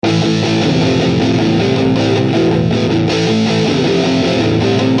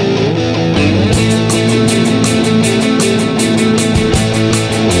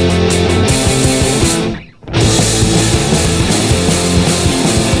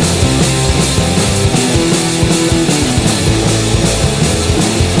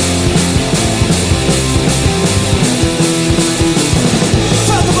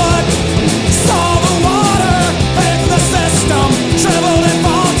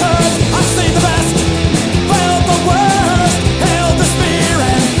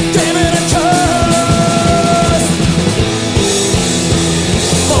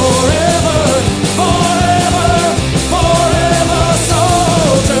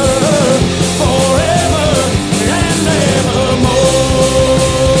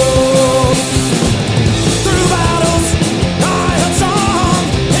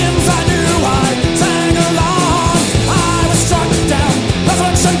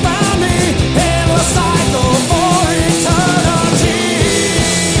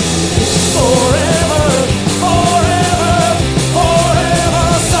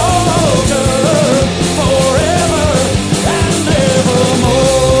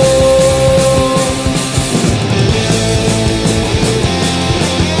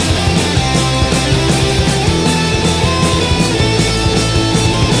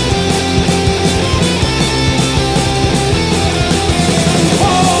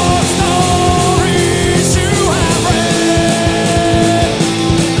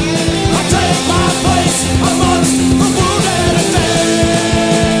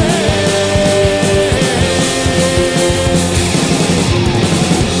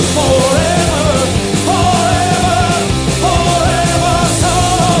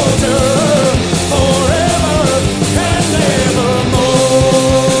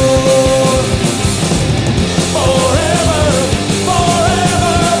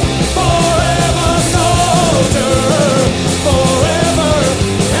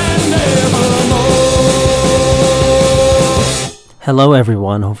Hello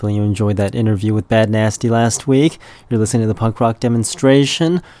everyone, hopefully you enjoyed that interview with Bad Nasty last week. You're listening to the punk rock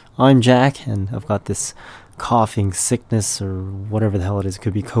demonstration. I'm Jack, and I've got this coughing sickness or whatever the hell it is. It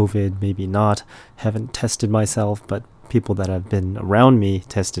could be COVID, maybe not. Haven't tested myself, but people that have been around me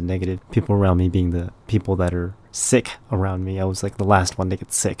tested negative. People around me being the people that are sick around me. I was like the last one to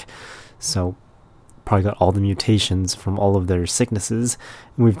get sick. So probably got all the mutations from all of their sicknesses.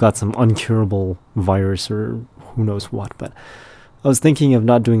 And we've got some uncurable virus or who knows what, but I was thinking of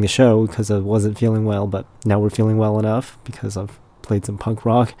not doing the show because I wasn't feeling well, but now we're feeling well enough because I've played some punk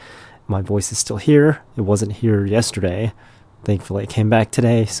rock. My voice is still here. It wasn't here yesterday. Thankfully, it came back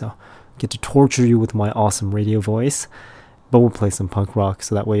today, so I get to torture you with my awesome radio voice. But we'll play some punk rock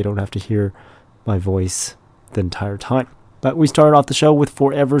so that way you don't have to hear my voice the entire time. But we started off the show with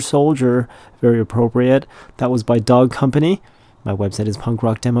Forever Soldier, very appropriate. That was by Dog Company. My website is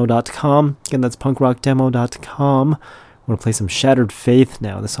punkrockdemo.com. Again, that's punkrockdemo.com. We're going to play some Shattered Faith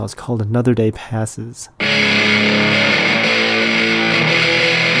now. This song's called Another Day Passes. We'll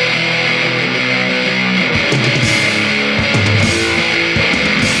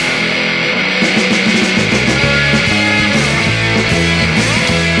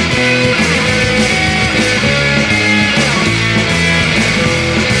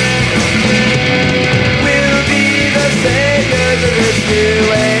be the saviors of this new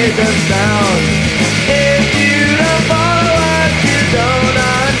age of sound. If you don't follow us, you don't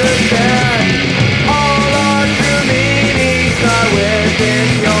understand. All our true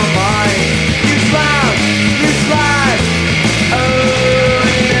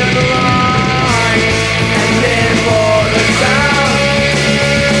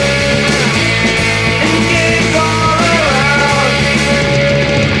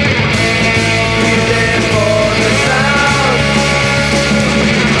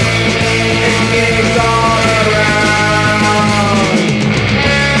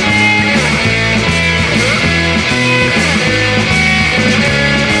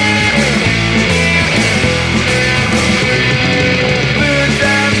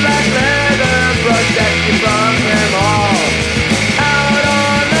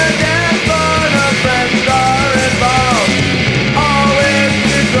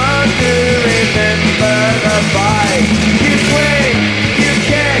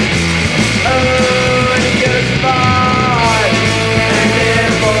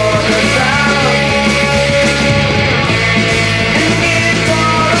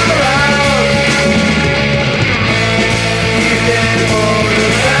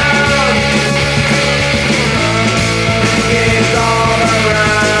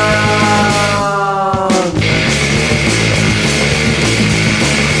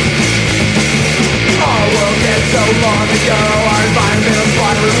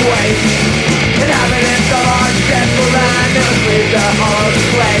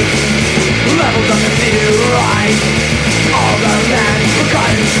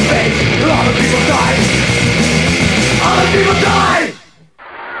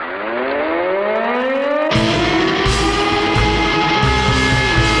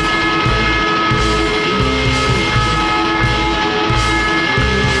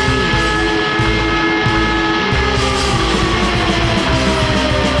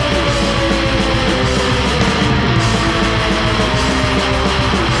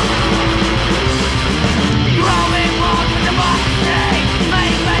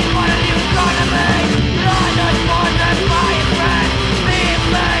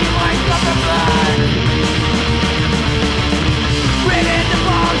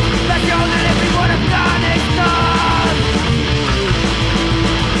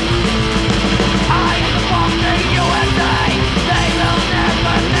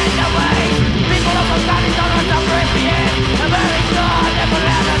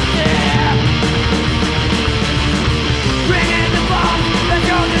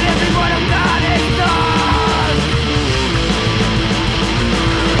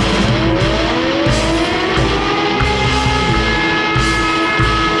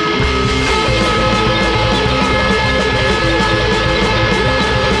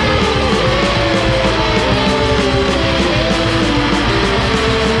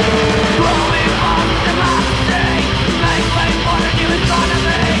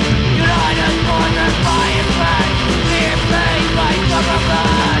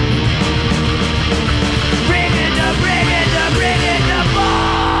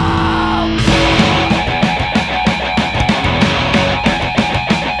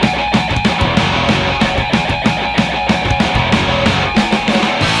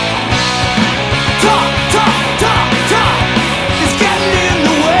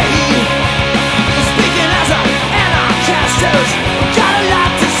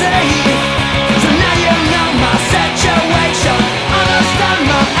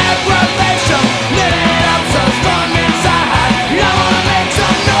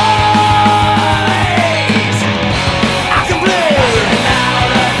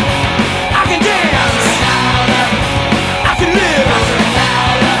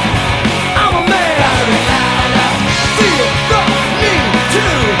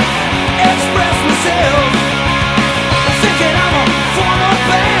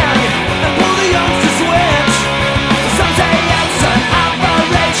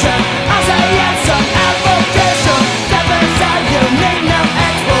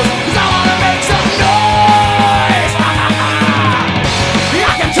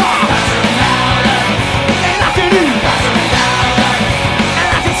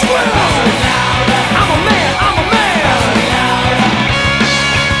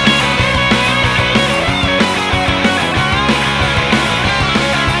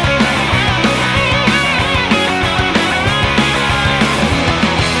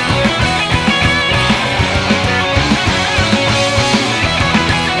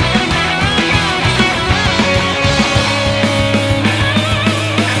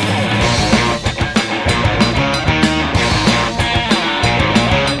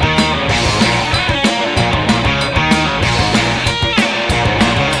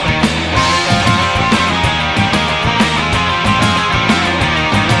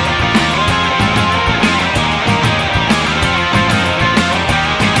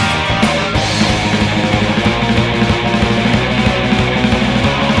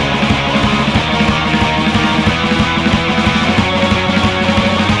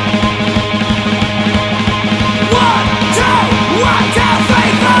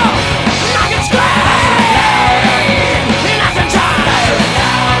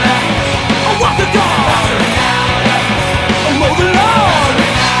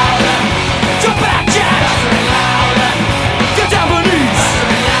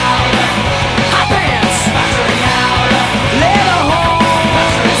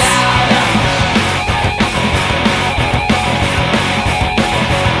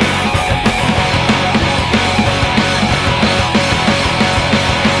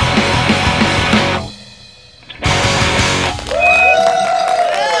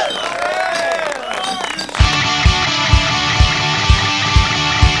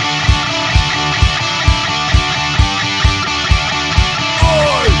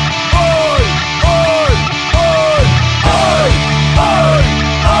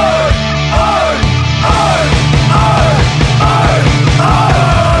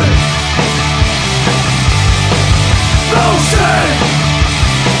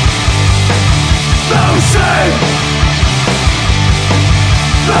shame,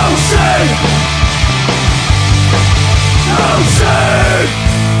 no shame, no shame.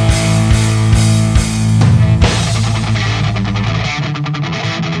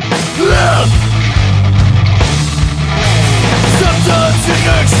 Sometimes in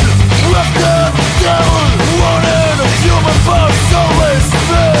action, after the devil, wanted a human body's always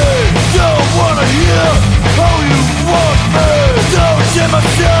me. Don't wanna hear how you want me. Don't change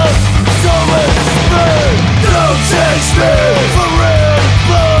myself, it's always me. Don't change me for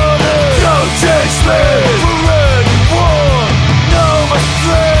anybody. Don't change me for anyone. No my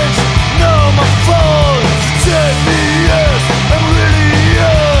strength, no my fault. Take me as I really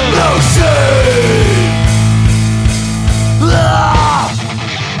am. No shame.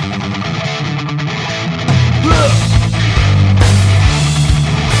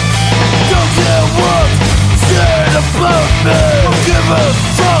 Don't care what said about me. Don't give a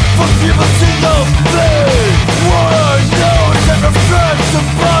fuck for people think of me. What I know is that my friends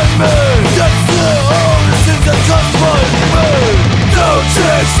don't find me. That's the only thing that comes by me. Don't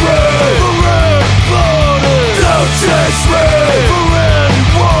chase me for anybody. Don't chase me for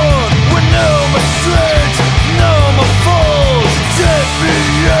anyone. We know my strength, know my faults. Take me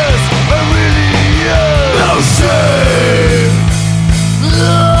as I really am. No shame.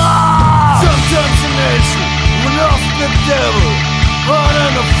 Sometimes in nature, when off the devil, on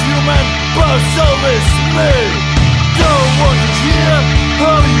and a human, but always me. Don't want to hear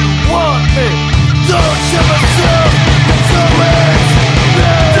how you want me. Don't show myself, it's always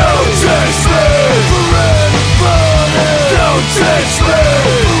me. Don't chase me for anybody. Don't chase me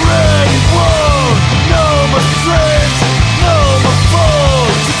for anyone. No my strength, no my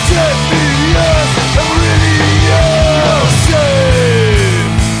fault. To take me as I really am. No shame.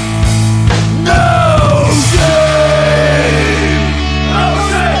 No shame. No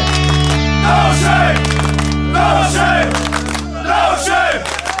shame. No shame. No shame. No shame.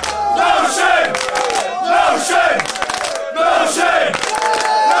 No shame. No shame.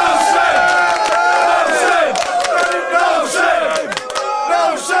 No shame. No shame. No shame. No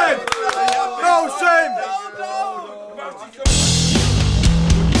shame. No shame.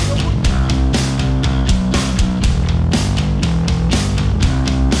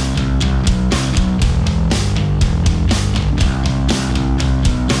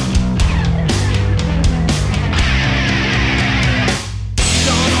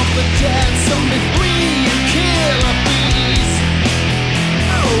 Dawn of the dead, zombie free and killer bees.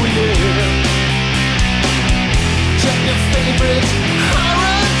 Oh yeah. Check your favorite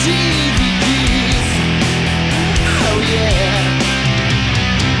horror DVDs. Oh yeah.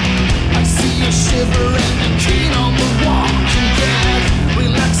 I see you shivering and keen on the Walking Dead,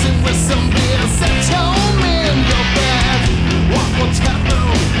 relaxing with some beers at home in your bed. What would happen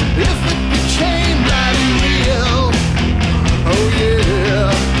if it became bloody real? Oh yeah.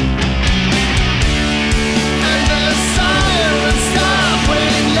 And the sirens start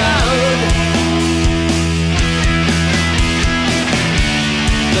playing loud.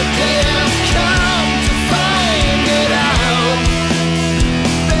 The day has come to find it out.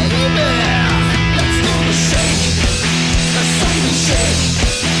 Baby, let's do the shake. The zombie shake.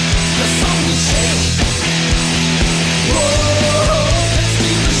 The zombie shake. Whoa, let's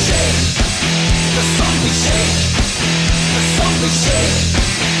do the shake. The zombie shake. The zombie shake.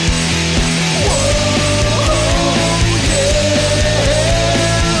 Whoa, yeah.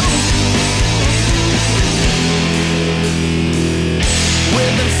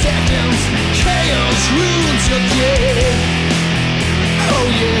 Within seconds, chaos ruins your day. Oh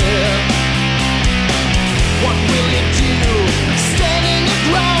yeah. What will you do? Stand in the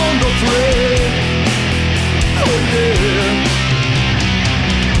ground or pray? Oh yeah.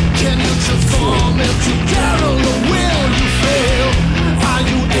 Can you transform into Carol or will you fail? Are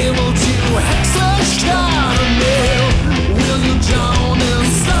you able to hack such kind of nail? Will you drown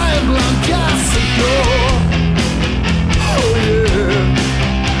inside blank gas and go? Oh yeah.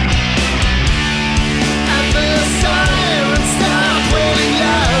 And the sirens start wailing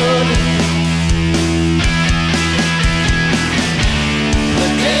loud.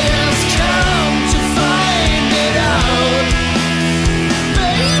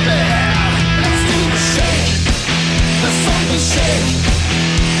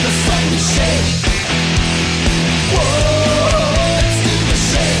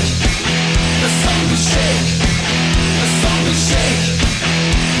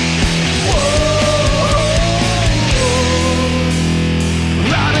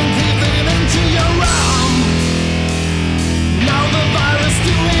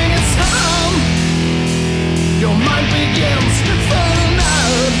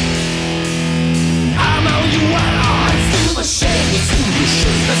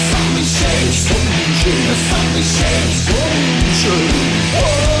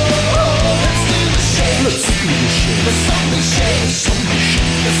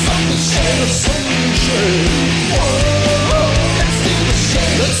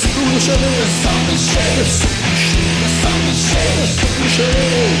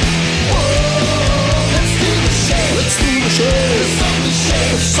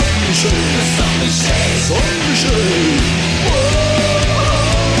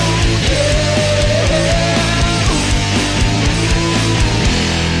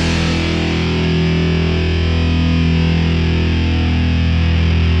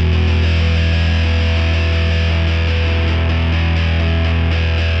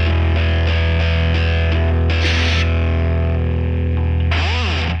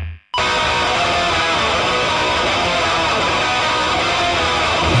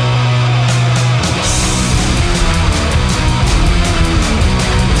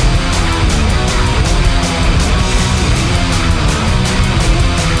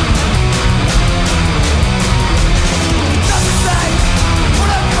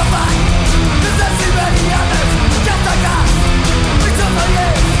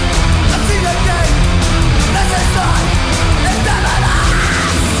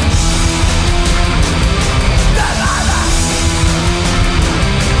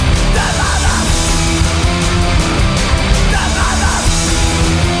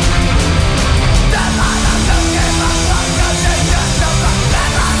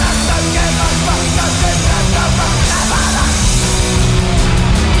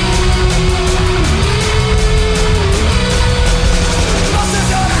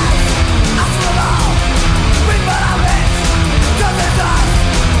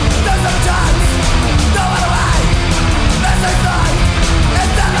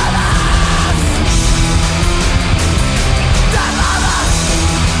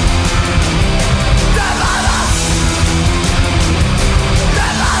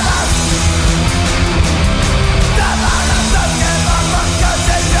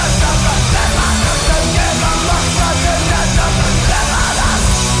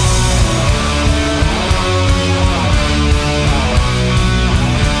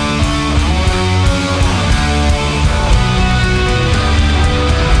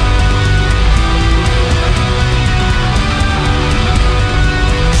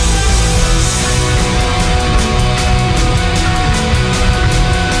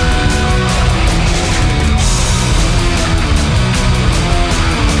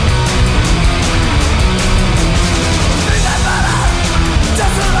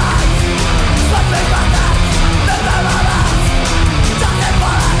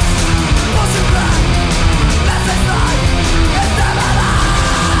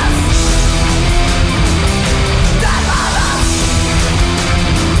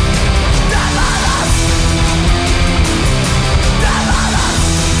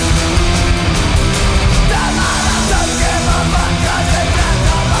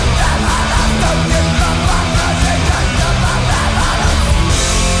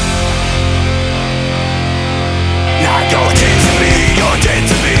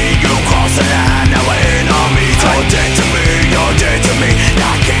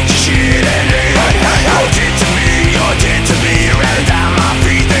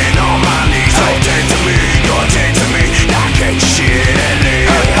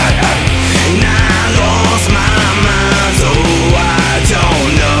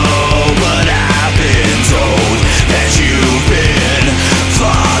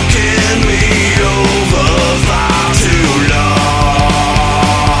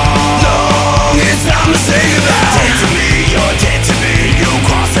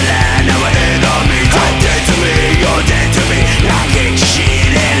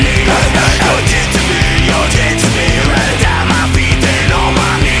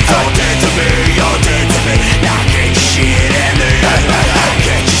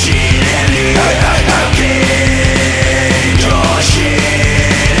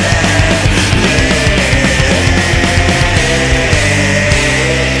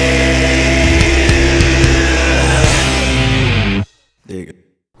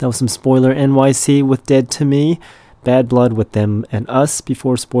 That was some Spoiler NYC with Dead to Me, Bad Blood with Them and Us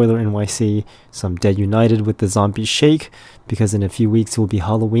before Spoiler NYC, some Dead United with the Zombie Shake, because in a few weeks it will be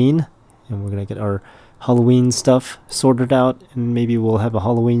Halloween, and we're going to get our Halloween stuff sorted out, and maybe we'll have a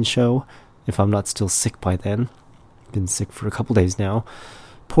Halloween show, if I'm not still sick by then. Been sick for a couple days now.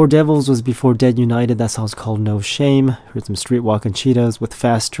 Poor Devils was before Dead United, that song's called No Shame. Heard some Streetwalkin' Cheetahs with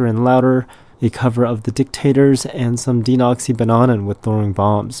Faster and Louder, a cover of The Dictators, and some Deanoxy Bananen with Throwing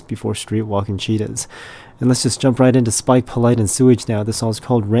Bombs before Streetwalkin' Cheetahs. And let's just jump right into Spike Polite and Sewage now. This song's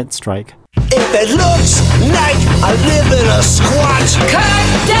called Rent Strike. If it looks like I live in a squat,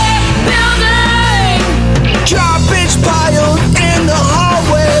 Goddamn building! garbage piled in the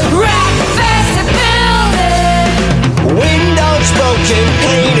hallway, Rat infested building! windows broken,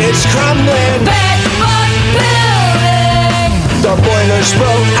 paint is crumbling, Bed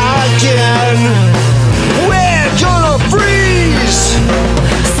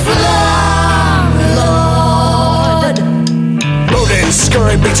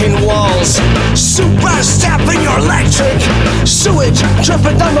sewage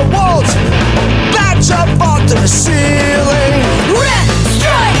dripping down the walls. Bats up onto the ceiling. Red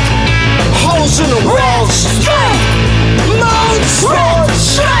strike! Holes in the walls. Strike! Moans. Red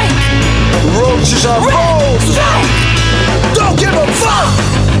strike! Roaches are Red bold. strike! Don't give a fuck.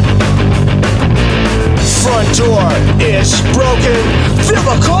 Front door is broken. Feel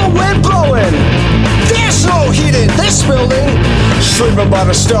the cold wind blowing. There's no heat in this building. Sleeping by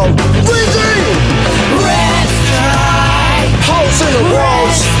the stove, breathing. Red strike! Holes in the Red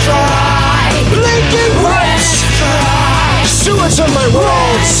walls. strike! Leaking Red pipes. strike! Sewage on my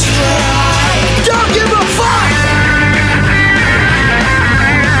walls. Strike! Don't give a fuck.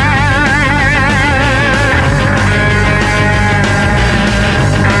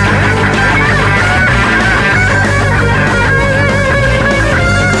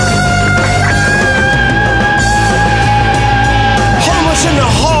 Homeless in the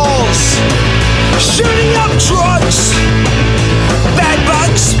halls, shooting up drugs. Bad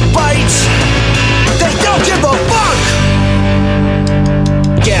bugs bite. They don't give a fuck.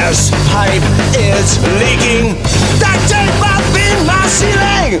 Gas pipe is leaking. That tape up in my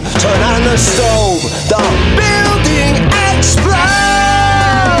ceiling. Turn on the stove. The building explodes.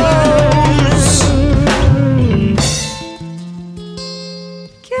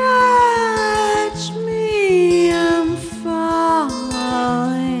 Catch me, I'm falling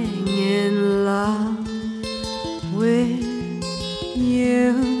in love with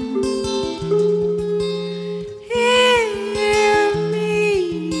you. Hear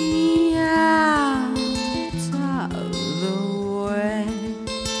me out of the way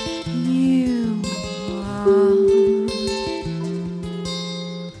you are.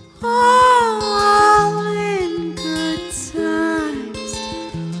 All in good times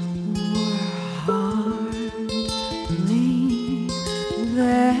were hardly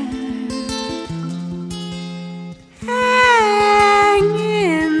there.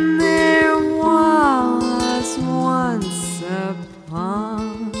 Hanging there was once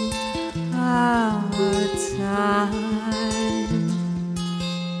upon a time.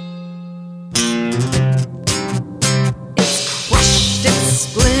 It's crushed, it's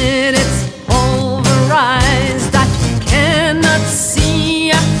split, it's pulverized. I cannot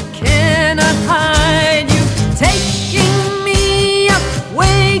see, I cannot hide. You've taken me up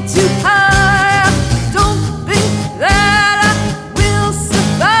way too high. I don't think that I will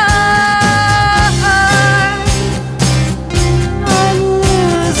survive. I'm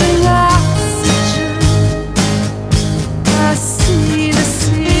losing oxygen. I see the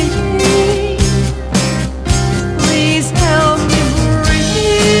sea. Please help me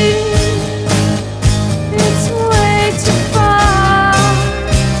breathe. It's way too far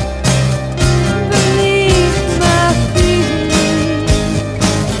beneath my feet.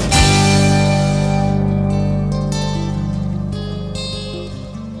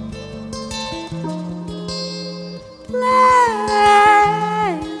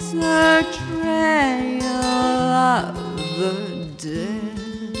 Laser trail of the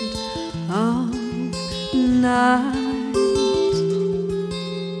dead of night.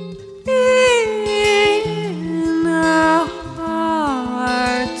 In a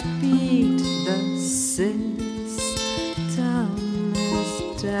heartbeat, the system is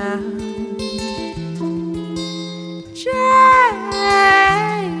down.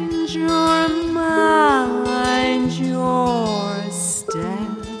 Change your mind, your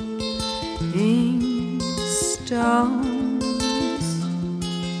stepping stones.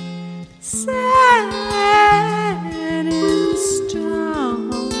 Set in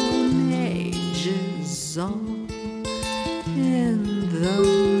stone ages all in the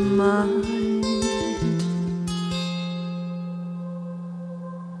mind.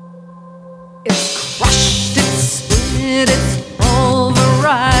 It's crushed, it's split, it's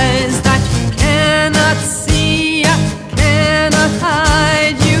pulverized. I cannot see, I cannot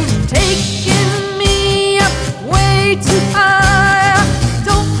hide. You've taken me up way too high. I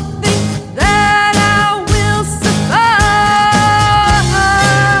don't think that I will survive.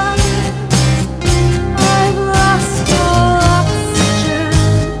 I've lost all oxygen.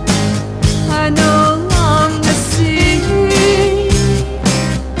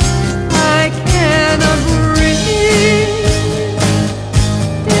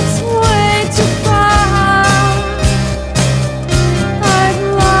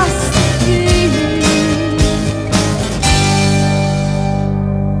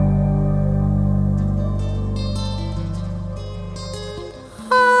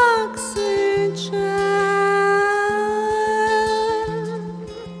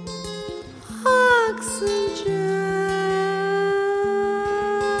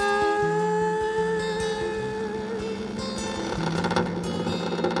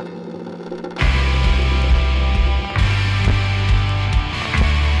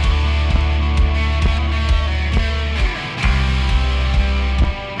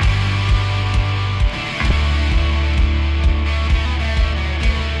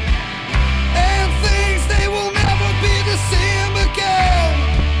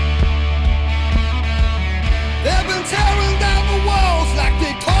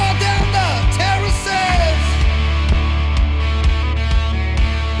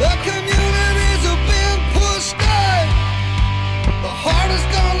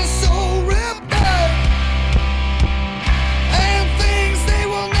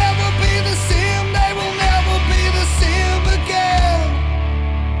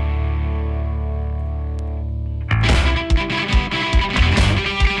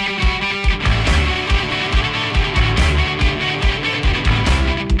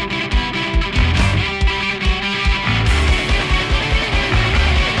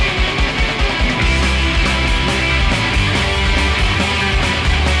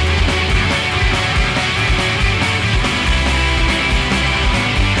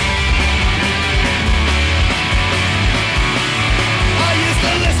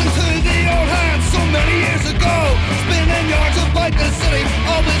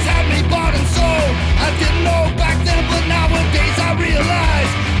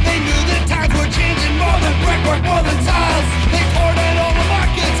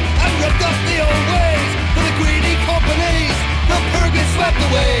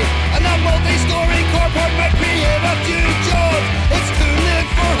 multi-story car park might create a few jobs. It's too late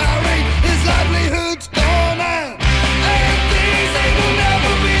for Harry, his livelihood's gone, and things they will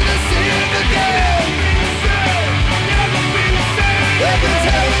never be the same again. They've been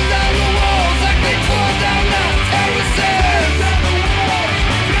tearing down the walls like they tore down the terraces.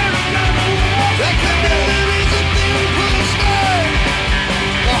 The communities are being pushed back.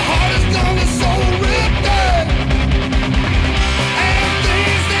 The heart is gone, the soul ripped out. And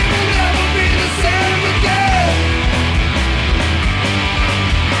things they will never be the same again.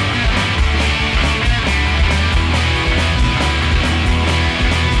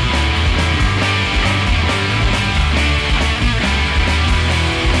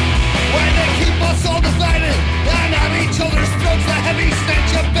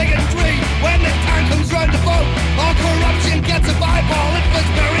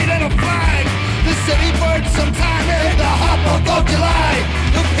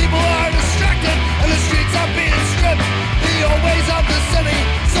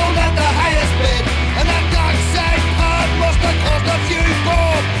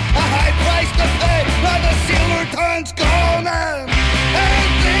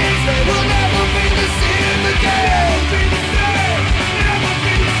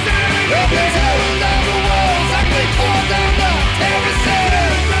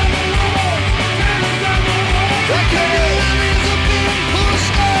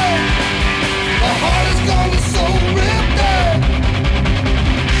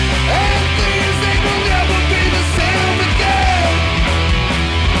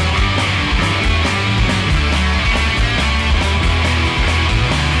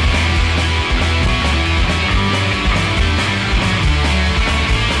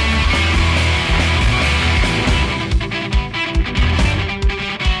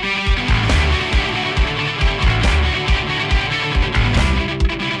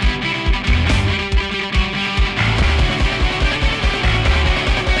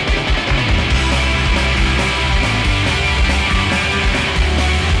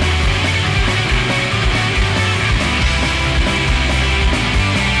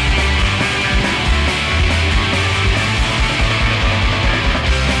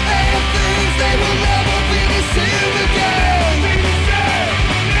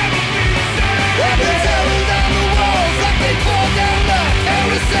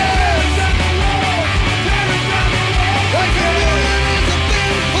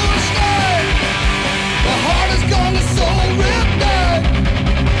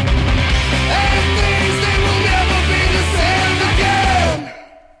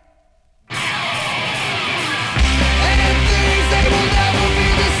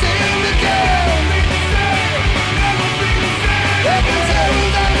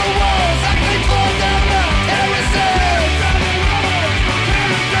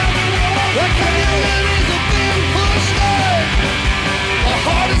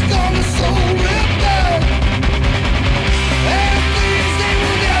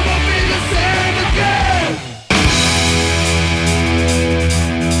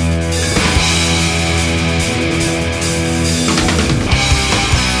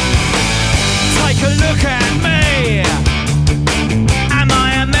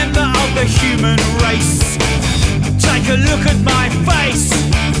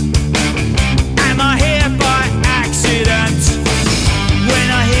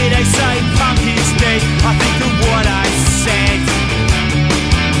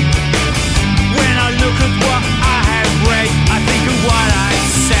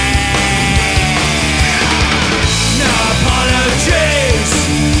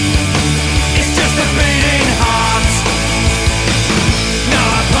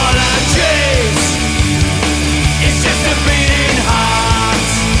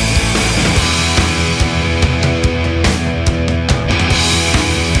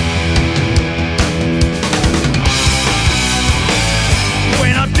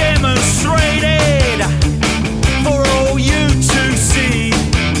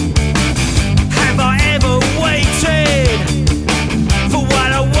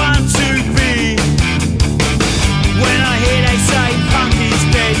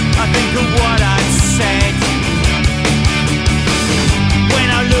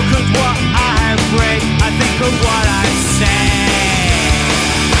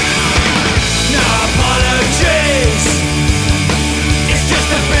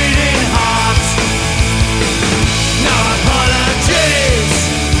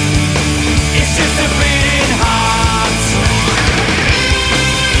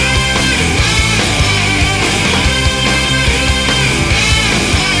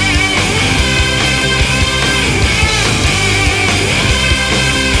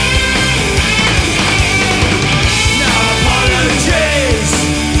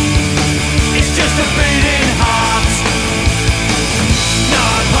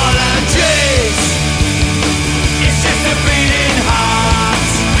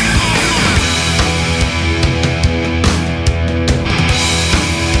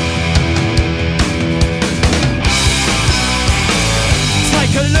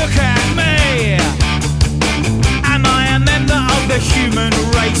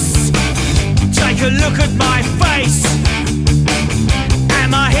 race. Take a look at my face.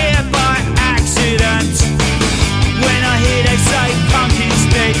 Am I here by accident? When I hear they say punk is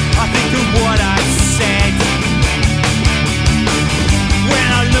dead, I think of what I've said. When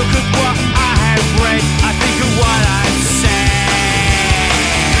I look at what I have read, I think of what I've said.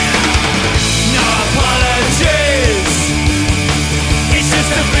 No apologies, it's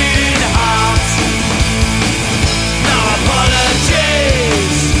just a beating heart. No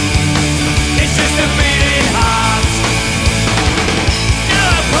apologies, it's just a beating heart. No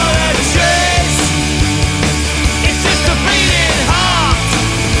apologies, it's just a beating heart.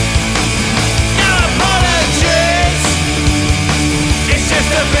 No apologies, it's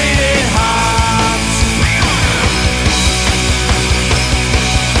just a beating heart.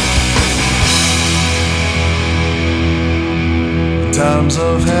 In times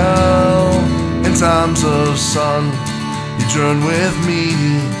of hell, in times of sun, you journey with me,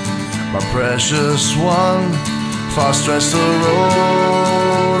 my precious one. Far stretched the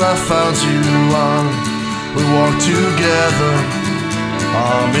road I found you on. We walked together,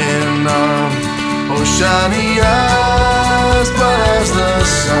 arm in arm. Oh, shiny eyes, bright as the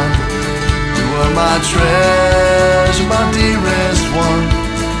sun. You were my treasure, my dearest one.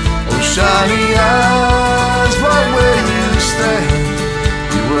 Oh, shiny eyes, right where you stand.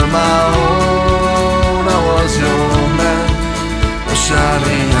 You were my own, I was your man. Oh,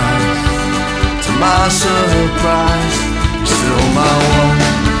 shiny eyes, to my surprise, you're still my one.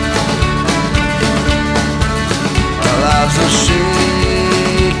 Our lives are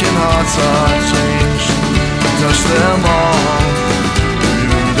shaking, hearts are changed. You touched them all, you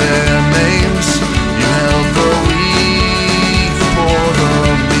knew their names. You held the weak, the poor, the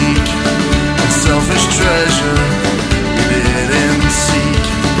meek, and selfish treasure you didn't seek.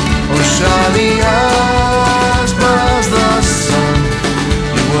 Oh, shiny eyes, bright as the sun.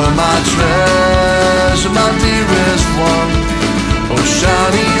 You were my treasure, my dearest one. Oh,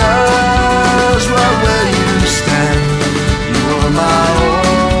 shiny eyes, right where you stand. You were my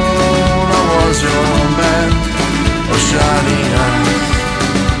own, I was your man. Oh, shiny eyes,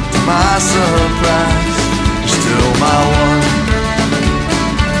 to my surprise, you're still my one.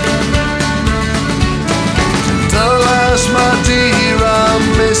 And alas, my dear, I'm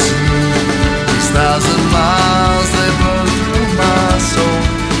missing you. These 1,000 miles, they burn through my soul.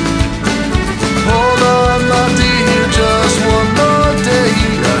 Hold on, my dear, just one more day.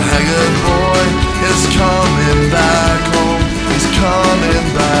 A haggard boy is coming back home. He's coming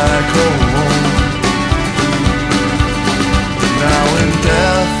back home. Now in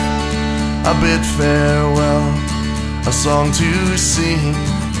death, I bid farewell. A song to sing,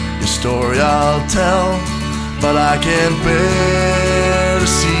 your story I'll tell. But I can't bear to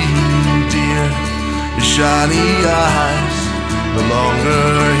see you, dear. Your shiny eyes no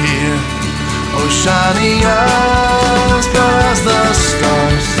longer here. Oh, shiny eyes, bright as the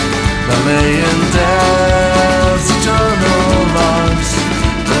stars, that lay in death's eternal arms.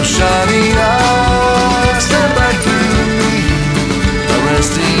 Oh, shiny eyes, stand back through me,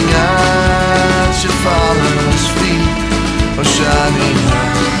 resting at your father's feet. Oh, shiny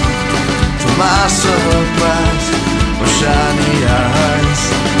eyes, to my surprise. Oh, shiny eyes,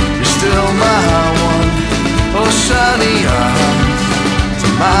 you're still my one. Oh, shiny eyes, to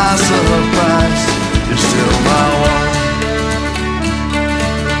my surprise, you're still my one.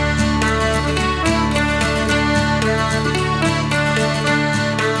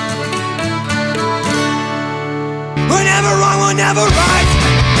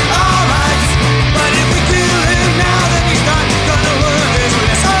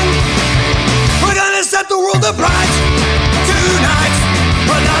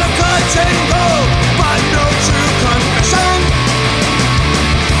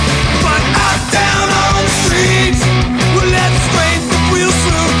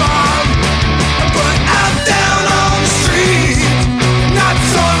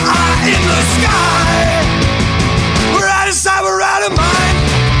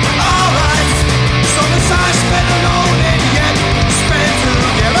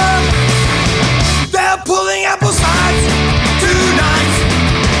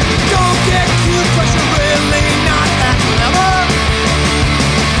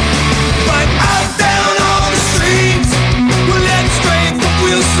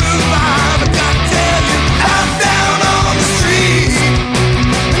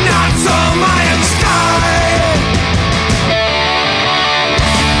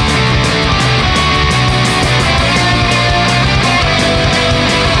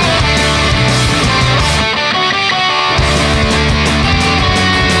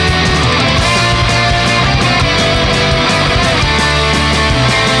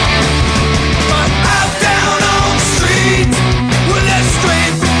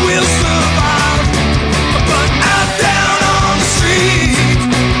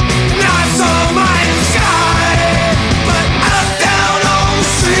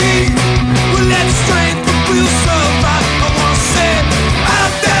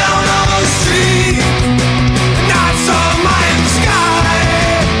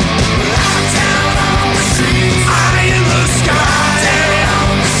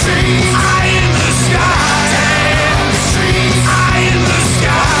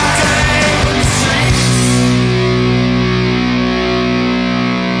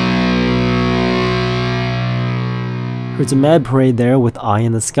 Heard some Mad Parade there with Eye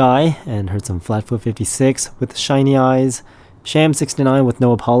in the Sky, and heard some Flatfoot 56 with Shiny Eyes, Sham 69 with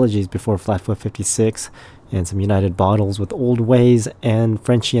No Apologies before Flatfoot 56, and some United Bottles with Old Ways, and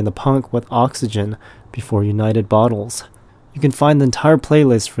Frenchie and the Punk with Oxygen before United Bottles. You can find the entire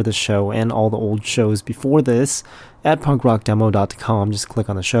playlist for the show and all the old shows before this at punkrockdemo.com. Just click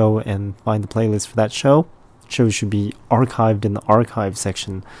on the show and find the playlist for that show. Shows should be archived in the archive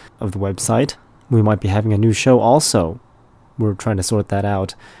section of the website. We might be having a new show also. We're trying to sort that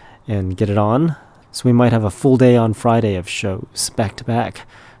out and get it on. So we might have a full day on Friday of shows, back to back,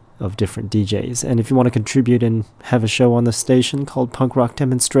 of different DJs. And if you want to contribute and have a show on the station called Punk Rock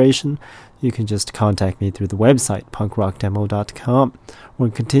Demonstration, you can just contact me through the website, punkrockdemo.com.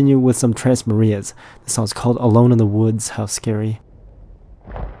 We'll continue with some Tres Marias. The song's called Alone in the Woods. How scary.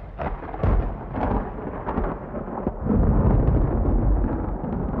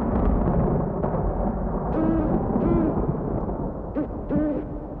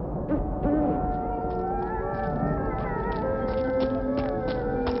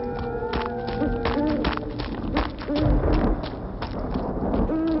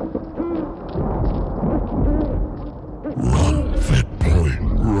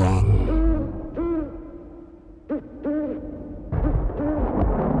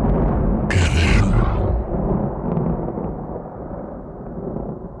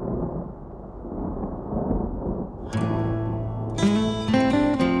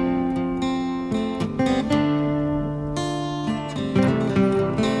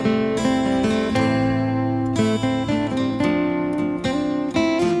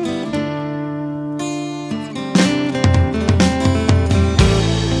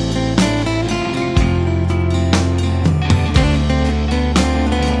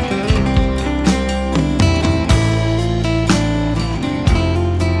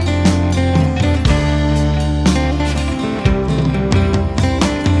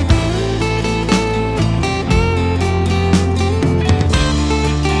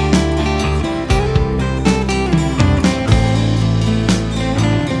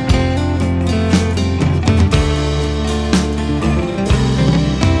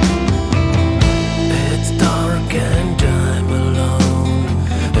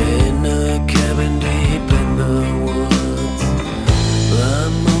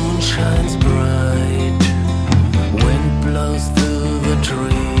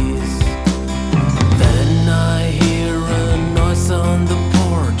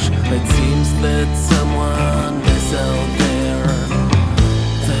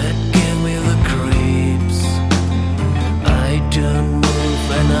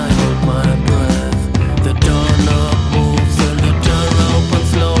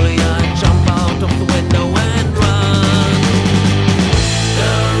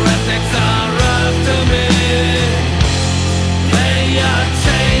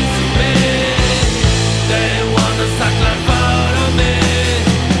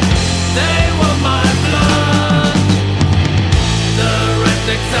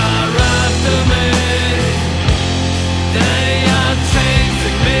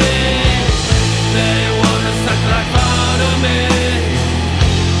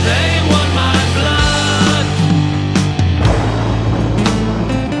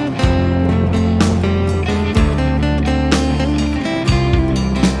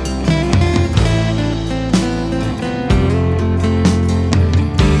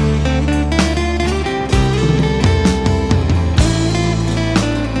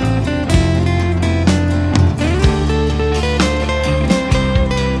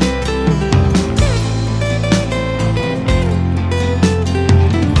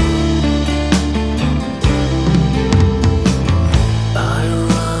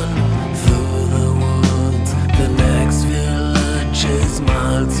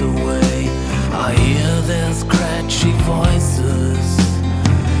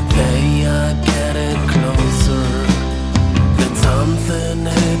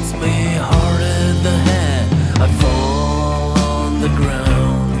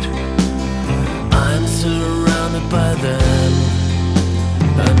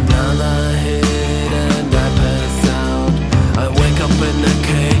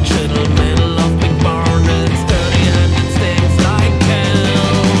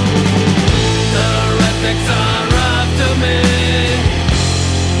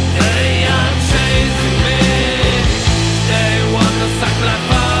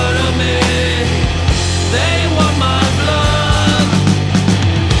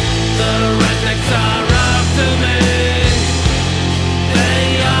 Rednecks are after me.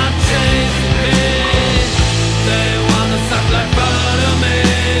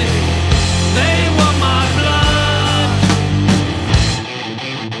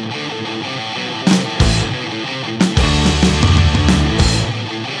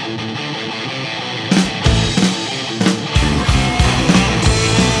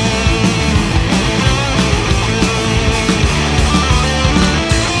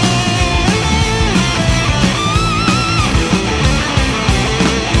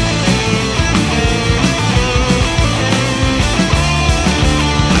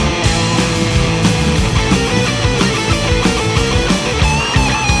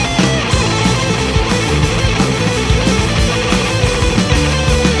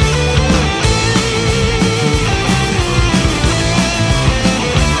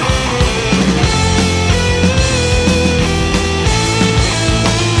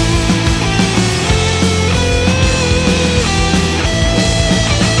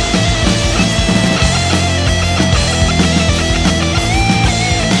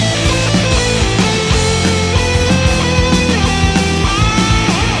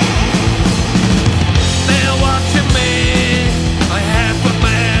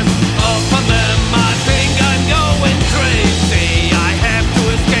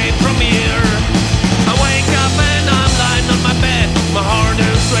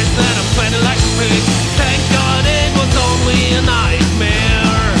 straight then I'm sweating like a pig. Thank God it was only a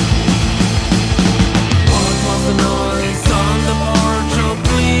nightmare. What was the noise on the porch? Oh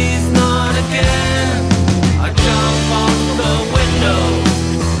please not again. I jump out the window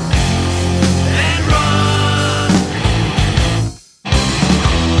and run.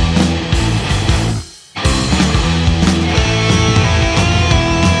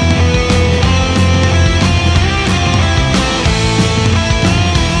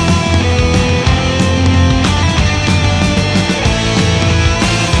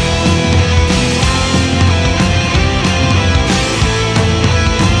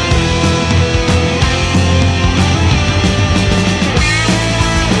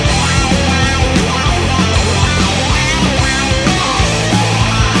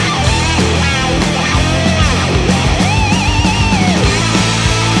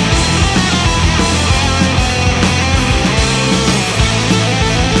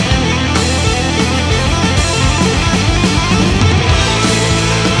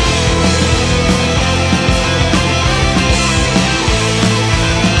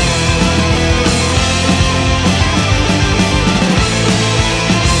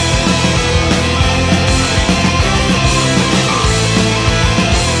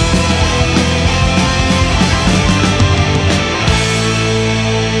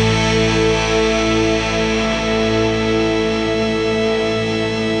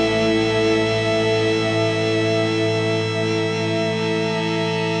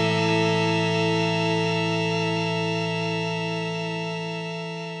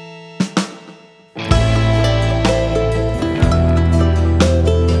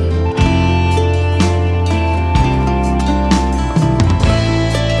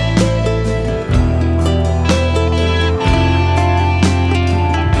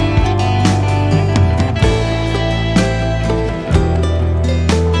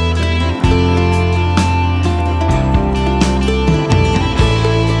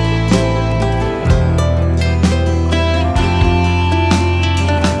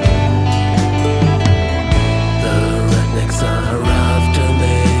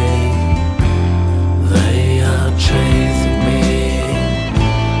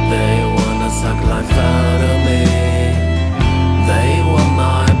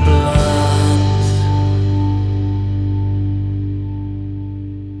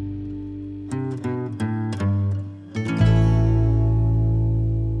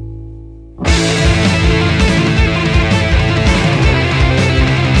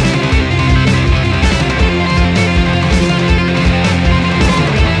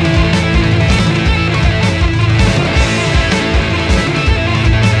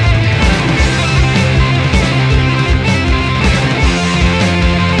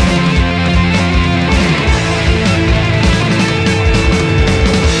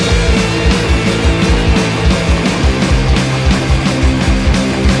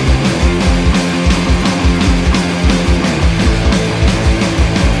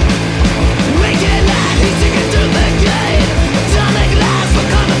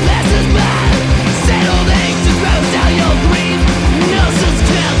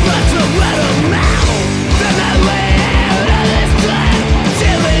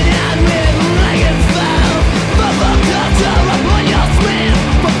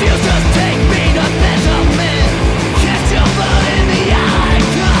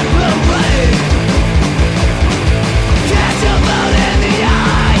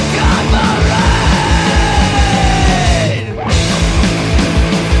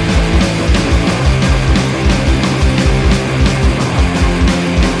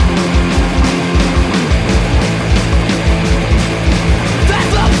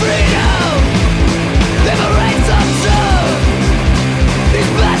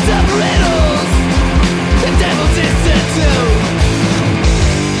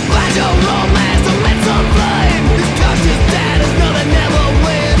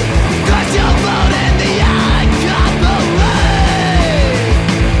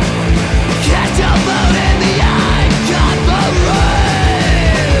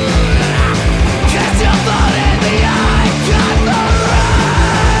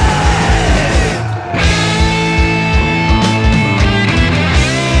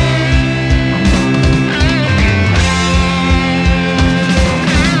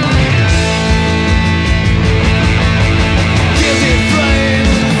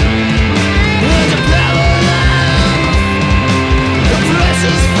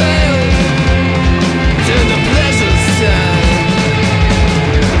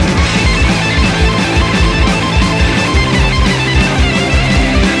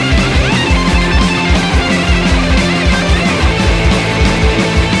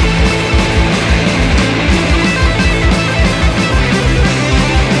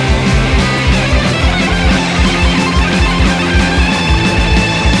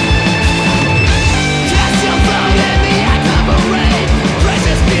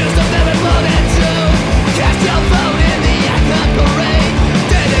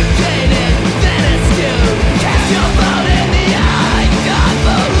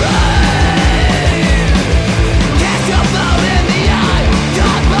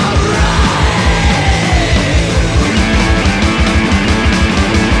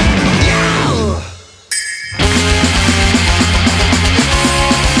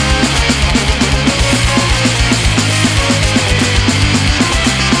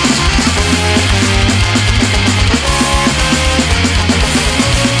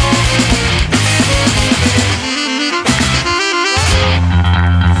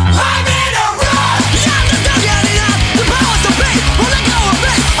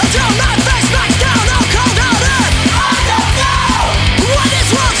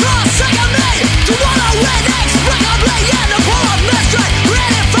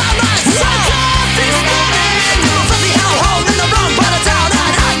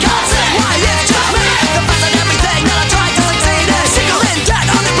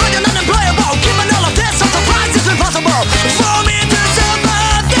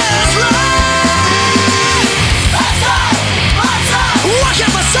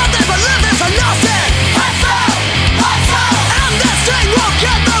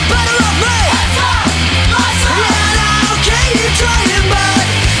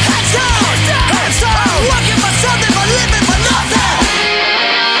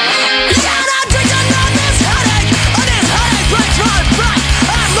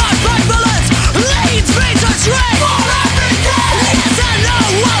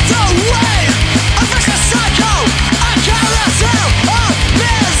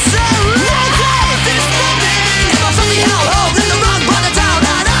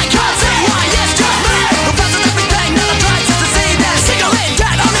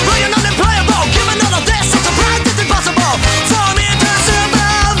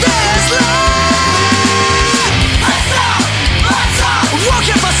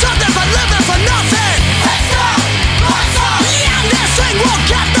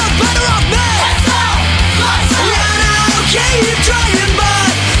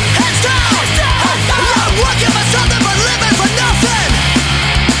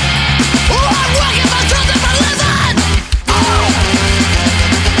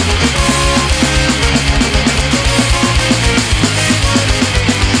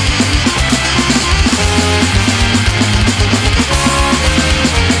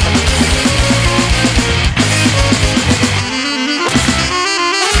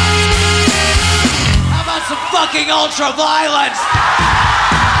 ultra-violence.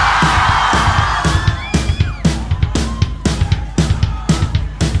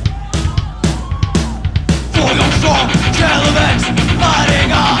 For your strong elements,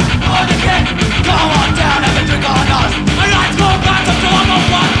 fighting on the kick. Come on down, have a drink on us. I like to go back to normal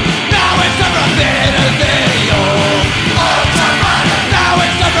one. Now it's the rapidity, ultimate. Now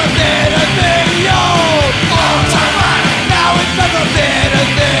it's the rapidity, ultimate. Now it's the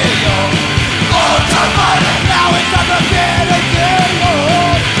rapidity, ultimate. Now it's the rapidity,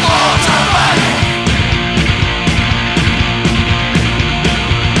 ultimate.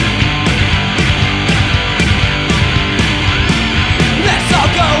 Let's all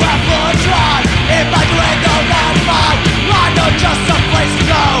go out for a drive. If I drink the landmine, I know just a place to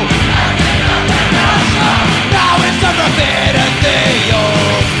go. Now it's the rapidity,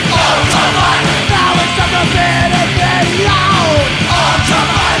 ultimate. Now it's the rapidity,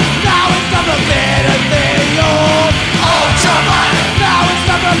 ultimate. Now it's the rapidity, ultimate. Now it's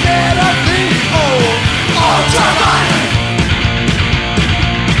the rapidity, ultimate.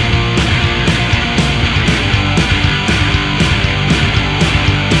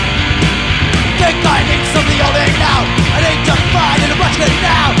 Think I need something holding out. I need to find it, watch it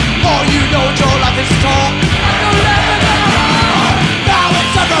now. All you know is your life is tall. Now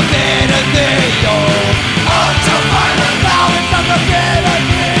it's the rapidity, ultimate. Now it's the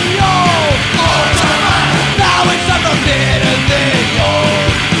rapidity, ultimate. Now it's the rapidity,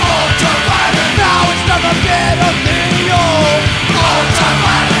 ultimate. Now it's the rapidity,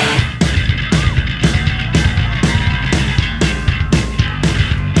 ultimate.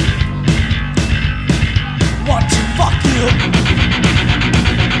 Want to fuck you?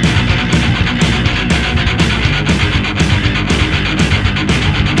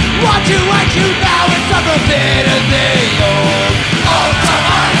 Want to hate you now? It's the rapidity,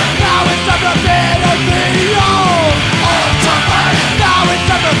 ultimate. Now it's the rapidity, ultimate. Now it's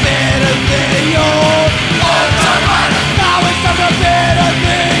the rapidity, ultimate. Now it's the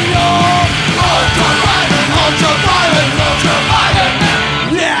rapidity, ultimate. Ultraviolent, ultraviolent,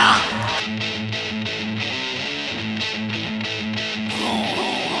 yeah.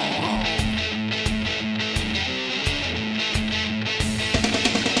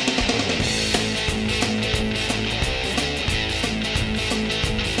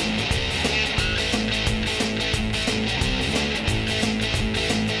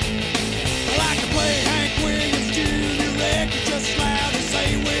 I like to play Hank Williams Jr. record just as loud as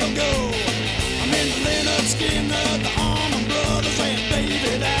they will go. I'm in the Leonard Skinner, the Allman Brothers, and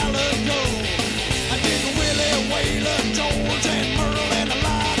David Alligo. I dig Willie Whaler, George and Merle, and a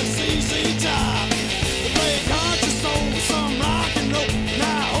lot of CC Top. They play country soul, some rock and roll, and I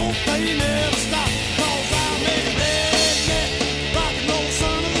hope they never stop. 'Cause I'm a redneck, rock and roll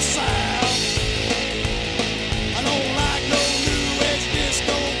son of the South. I don't like no new age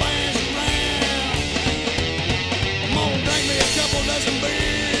disco bands around. I'm gonna drink me a couple dozen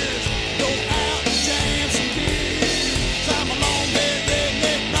beers, go out and jam some gears. 'Cause I'm a long-haired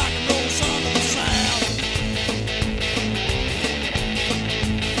redneck, rock and roll son of the South.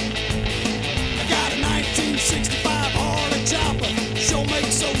 I got a 1965 Harley Chopper, sure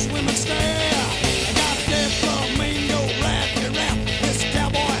makes those women stare. I got a dead flamingo wrapped around this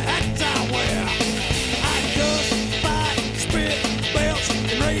cowboy hat I wear. I cuss, fight, spit, belch,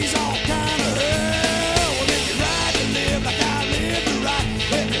 and raise all kind of hell. Well, if you ride to live like I live to ride,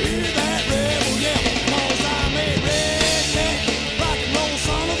 let me hear that rebel yell. 'Cause I'm a redneck, rock and roll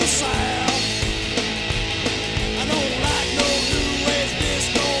son of the South. I don't like no new age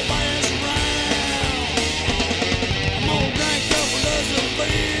disco bands around. I'm gonna drink a couple dozen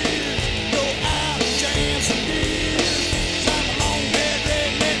beers, go out and jam some gears. 'Cause I'm a long-haired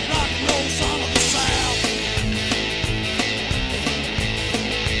redneck, rock and roll son of the South.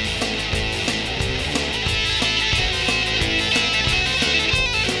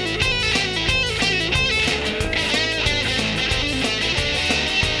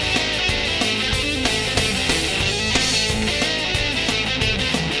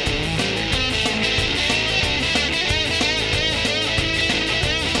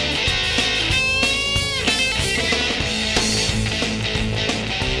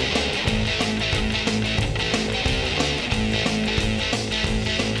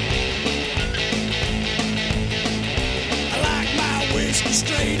 I like my whiskey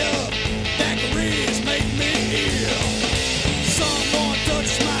straight up, daiquiris make me ill. Someone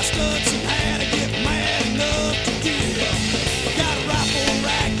touches my studs and had to get mad enough to kill. Got a rifle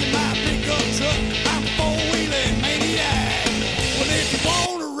rack in my pickup truck, I'm a four-wheeling maniac. Well, if you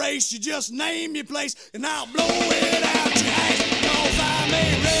want a race, you just name your place and I'll blow it out your ass. 'Cause I'm a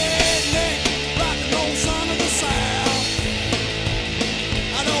redneck, rock and roll son of the South.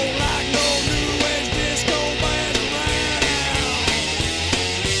 don't like no new age disco band around.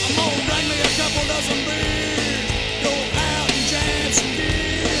 I'm gonna drink me a couple dozen beers, go out and jam some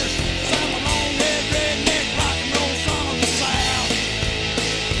gears, 'cause I'm a long-haired redneck rock and roll son of the South.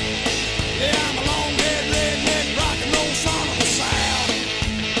 Yeah, I'm a long-haired redneck rock and roll son of the South.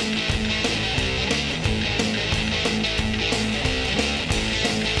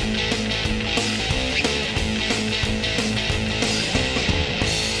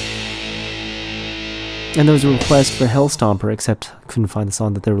 And there was a request for Hellstomper, except couldn't find the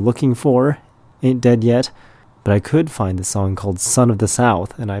song that they were looking for. Ain't Dead Yet. But I could find the song called Son of the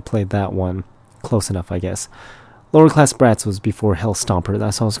South, and I played that one. Close enough, I guess. Lower Class Brats was before Hellstomper.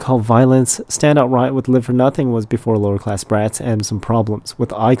 That song was called Violence. Stand Out Right with Live for Nothing was before Lower Class Brats, and Some Problems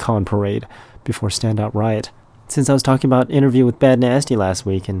with Icon Parade before Stand Out Right. Since I was talking about interview with Bad Nasty last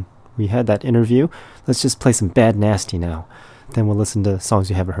week, and we had that interview, let's just play some Bad Nasty now. Then we'll listen to songs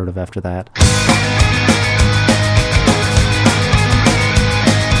you haven't heard of after that.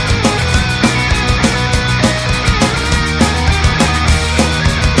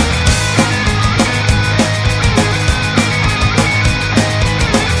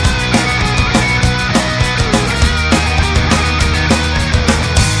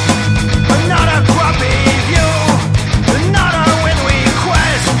 Not a grumpy view, not a win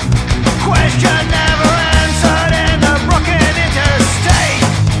request. Question never answered in the broken interstate.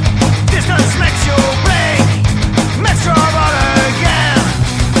 Distance makes you blame.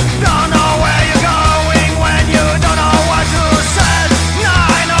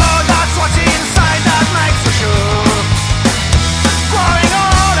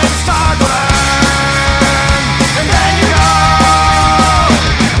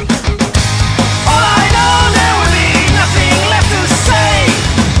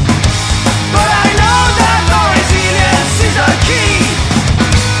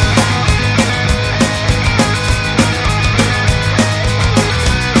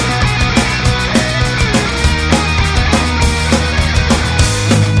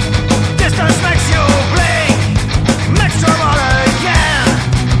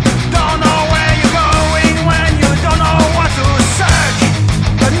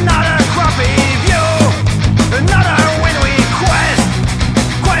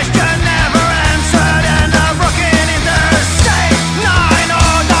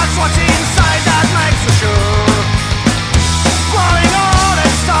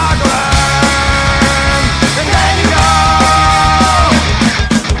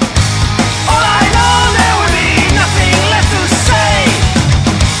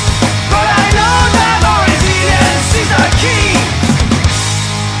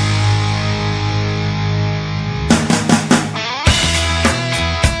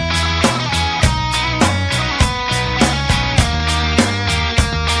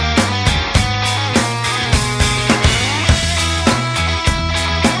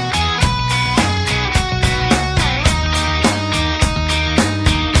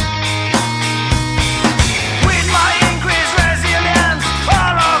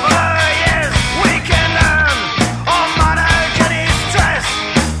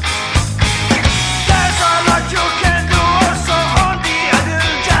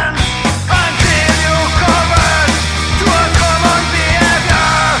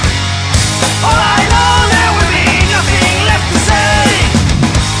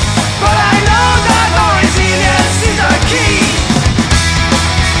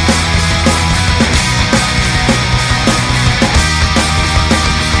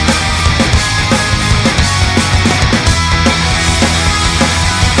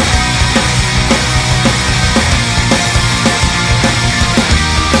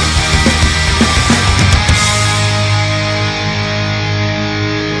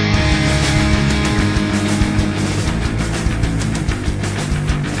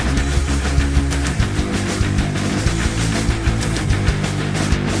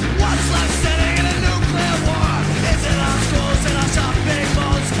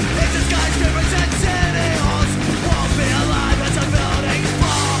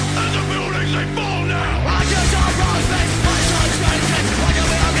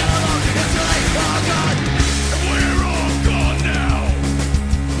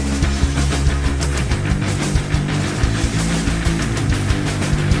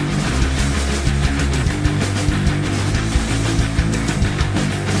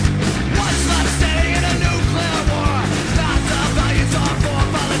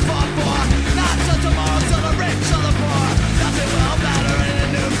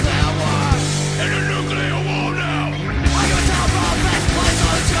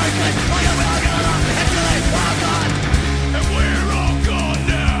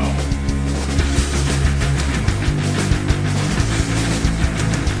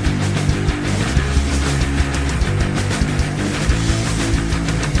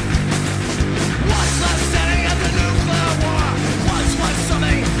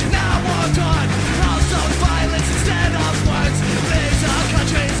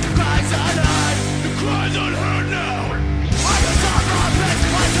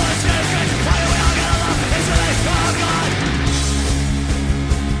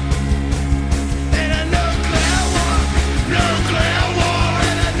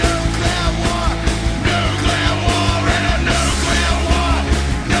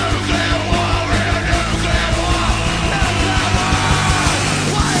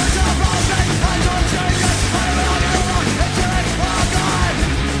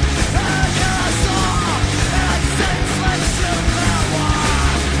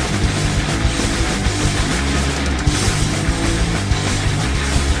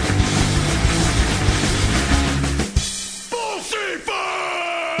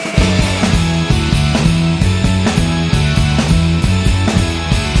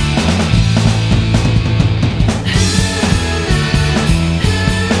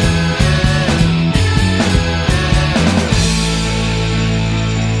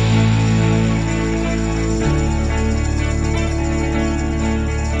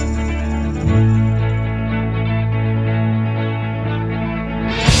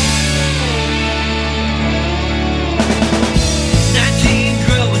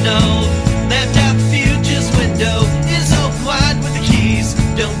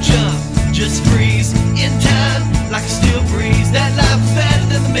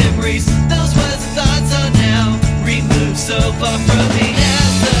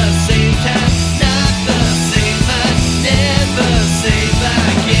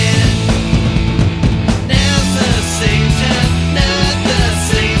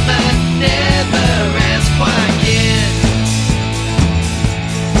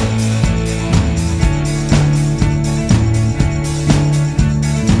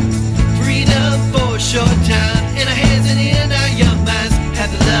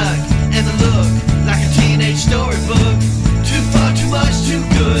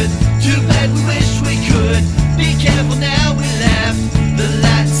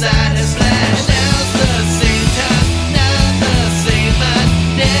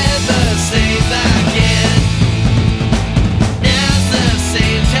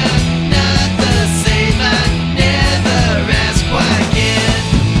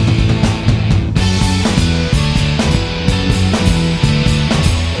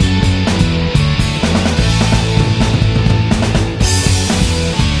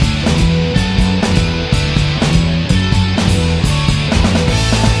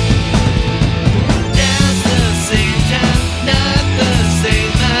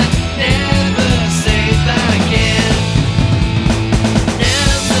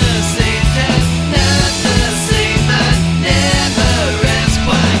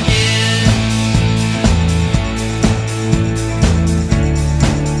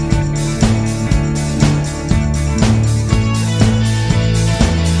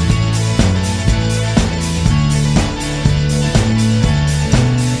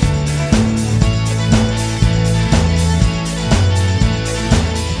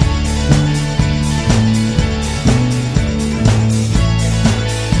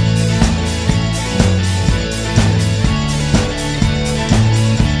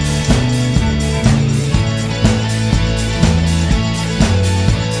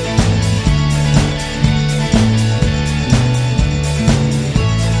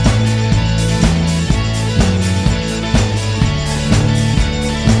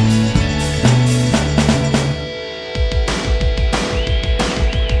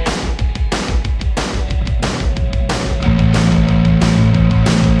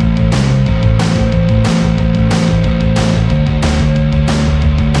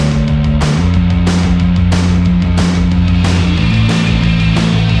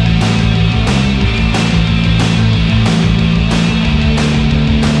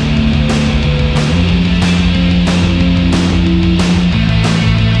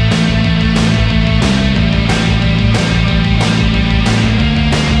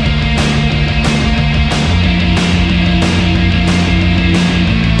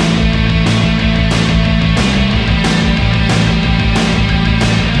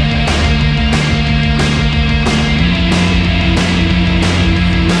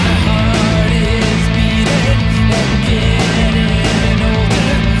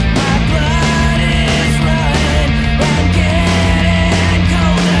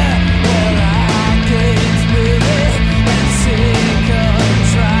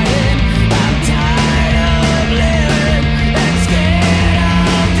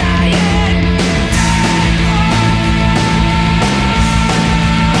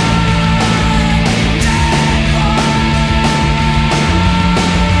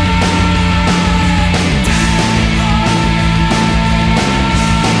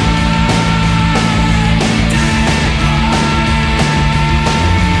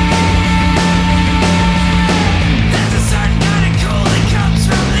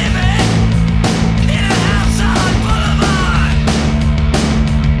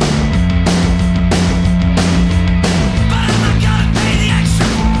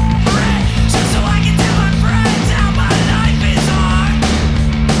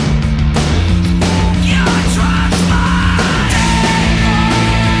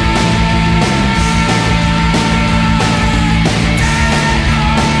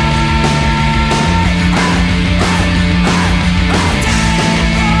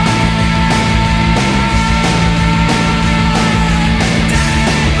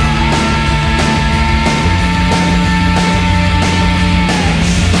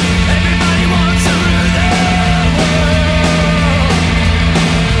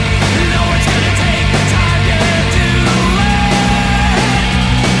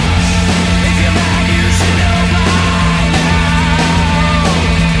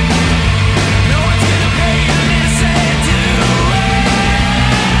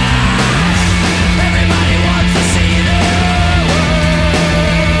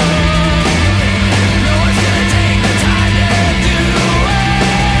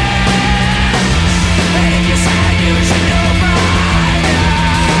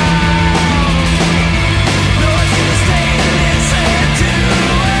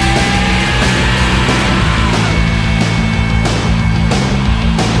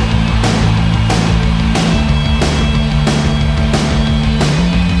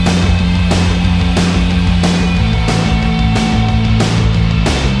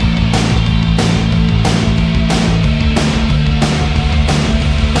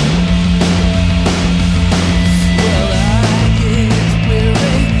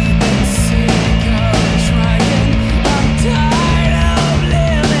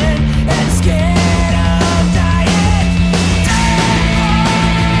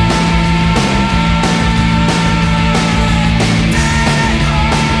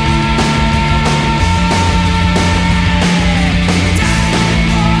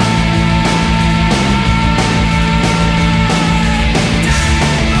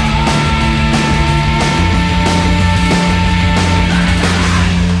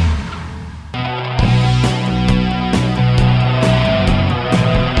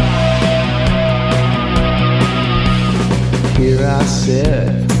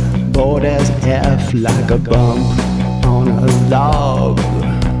 sit bored as F like a bump on a log.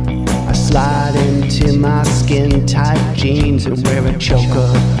 I slide into my skin-tight jeans and wear a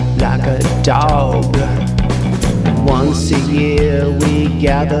choker like a dog. Once a year we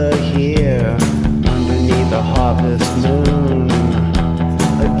gather here underneath the harvest moon,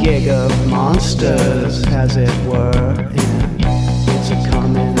 a gig of monsters as it were, and it's a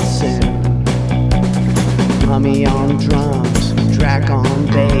common sin. Mummy on drums, Drac on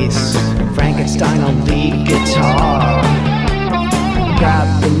bass, Frankenstein on lead guitar.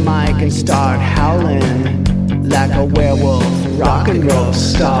 Grab the mic and start howling like a werewolf rock and roll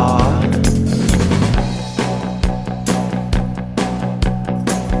star.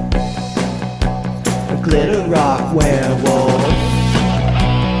 A glitter rock werewolf.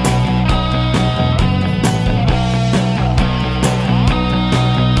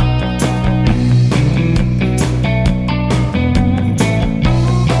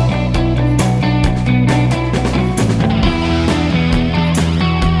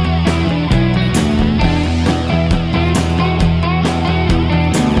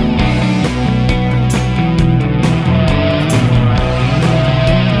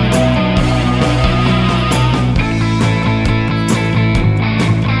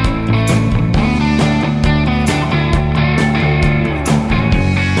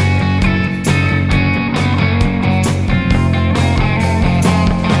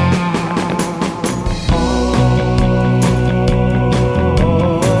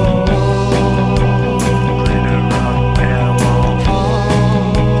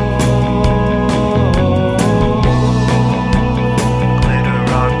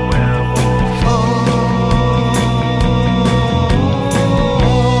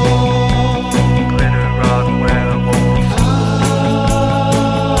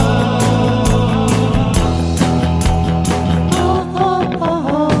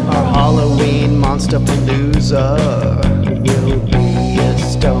 Will be a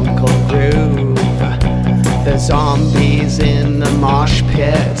stone cold groove. The zombies in the mosh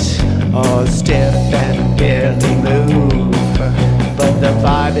pit are stiff and barely move, but the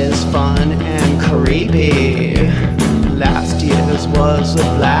vibe is fun and creepy. Last year's was a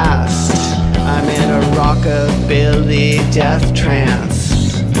blast. I'm in a rockabilly death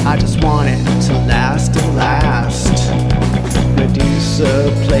trance. I just want it to last and last.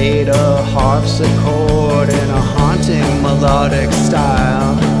 Medusa played a harpsichord in a haunting melodic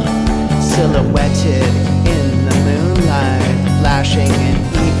style, silhouetted in the moonlight, flashing an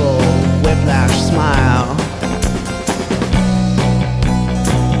evil whiplash smile.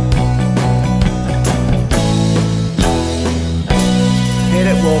 Hit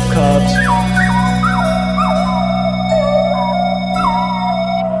it, wolf cubs.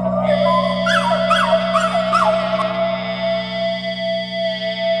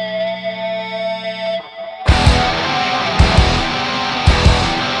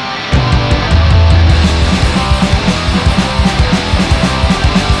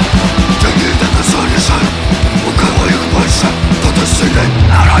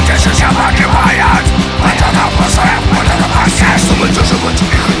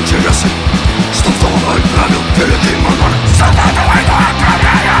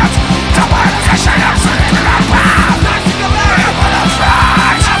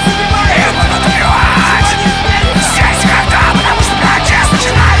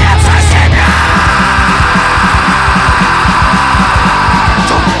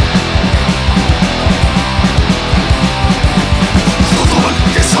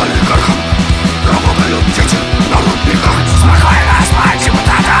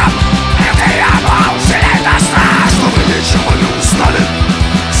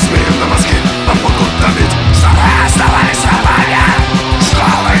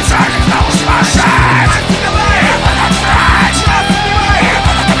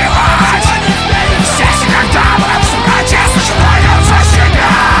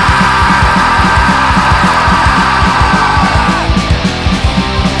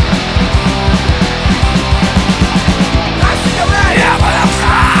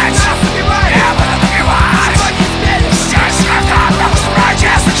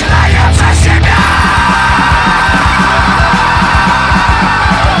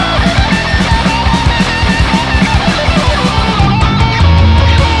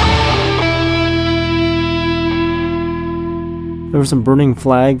 There was some Burning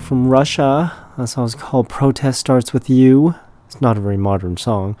Flag from Russia. That song's called Protest Starts With You. It's not a very modern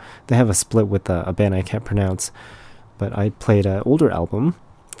song. They have a split with a band I can't pronounce, but I played an older album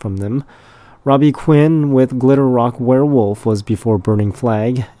from them. Robbie Quinn with Glitter Rock Werewolf was before Burning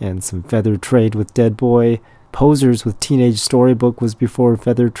Flag, and some Feather Trade with Dead Boy. Posers with Teenage Storybook was before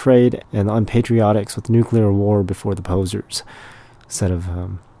Feather Trade, and Unpatriotics with Nuclear War before the Posers. Set of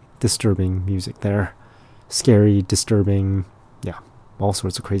disturbing music there. Scary, disturbing, yeah, all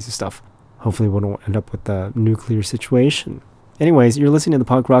sorts of crazy stuff. Hopefully we won't end up with a nuclear situation. Anyways, you're listening to the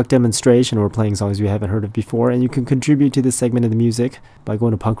Punk Rock Demonstration. We're playing songs you haven't heard of before, and you can contribute to this segment of the music by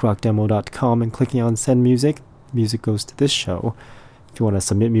going to punkrockdemo.com and clicking on Send Music. Music goes to this show. If you want to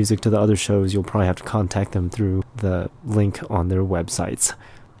submit music to the other shows, you'll probably have to contact them through the link on their websites.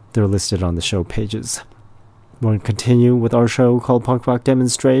 They're listed on the show pages. We're going to continue with our show called Punk Rock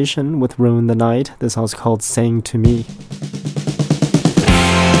Demonstration with Ruin the Night. This song's called Saying to Me.